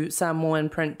mu'u Samoan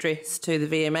print dress to the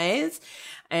VMAs.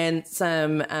 And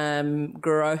some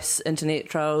gross internet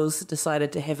trolls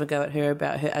decided to have a go at her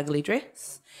about her ugly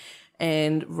dress.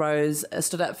 And Rose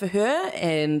stood up for her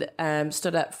and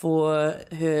stood up for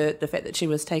the fact that she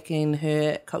was taking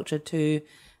her culture to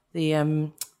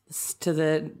the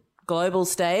global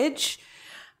stage.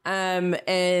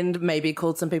 And maybe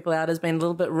called some people out as being a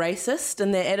little bit racist in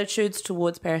their attitudes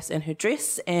towards Paris and her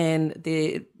dress, and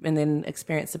then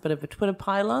experienced a bit of a Twitter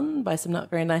pylon by some not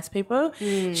very nice people.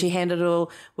 She handled it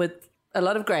all with a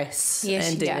lot of grace Yes,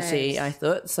 and she dignity, does. I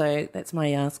thought. So that's my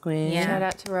Yas Queen. Yeah. Shout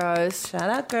out to Rose. Shout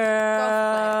out,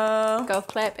 girl. Golf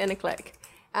clap and a click.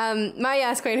 My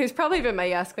Yas Queen, who's probably been my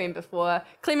Yas Queen before,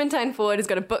 Clementine Ford has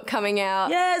got a book coming out.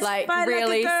 Yes, like Fight Like a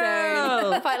really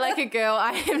Girl. soon. Fight Like a Girl.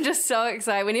 I am just so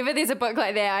excited. Whenever there's a book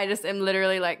like that, I just am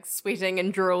literally like sweating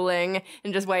and drooling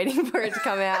and just waiting for it to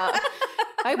come out.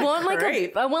 I want like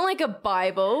a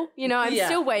Bible. You know, I'm Yeah,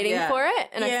 still waiting yeah. for it,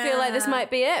 and I feel like this Yeah. might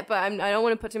be it. But I don't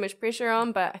want to put too much pressure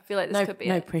on. But I feel like this could be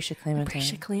No it. pressure, Clementine.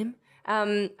 Pressure, Clem.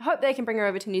 Hope they can bring her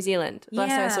over to New Zealand. Last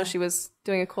time I saw Yeah. she was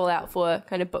doing a call out for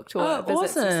kind of book tour Oh,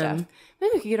 visits and awesome. stuff.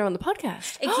 Maybe we could get her on the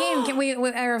podcast. Again, we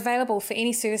are available for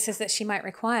any services that she might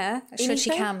require should she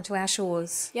Anything? come to our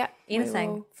shores. Yeah, we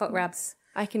Anything. will. Foot rubs.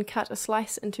 I can cut a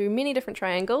slice into many different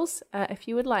triangles if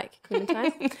you would like,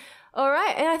 Clementine. All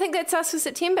right, and I think that's us for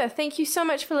September. Thank you so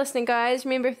much for listening, guys.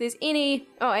 Remember, if there's any,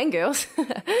 and girls,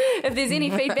 if there's any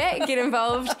feedback, get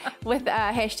involved with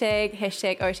hashtag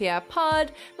OTRpod.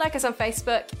 Like us on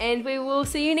Facebook, and we will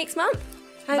see you next month.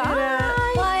 Hi,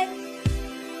 Bye. Bye.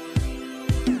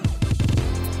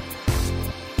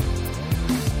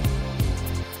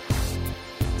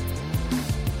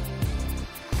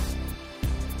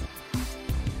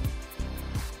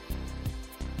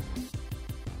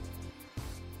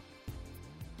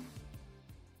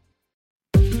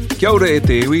 Kia ora e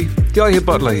te iwi, Te Aihe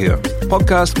Butler here,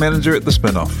 podcast manager at The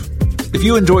Spinoff. If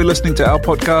you enjoy listening to our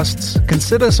podcasts,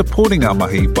 consider supporting our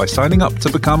mahi by signing up to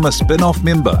become a Spinoff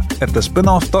member at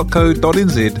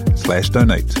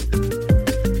thespinoff.co.nz/donate.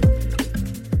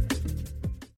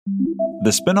 The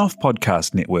Spinoff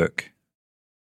Podcast Network.